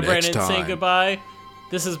 See you And I'm next Brandon time. saying goodbye.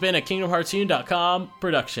 This has been a KingdomHeartsUnion.com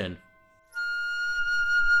production.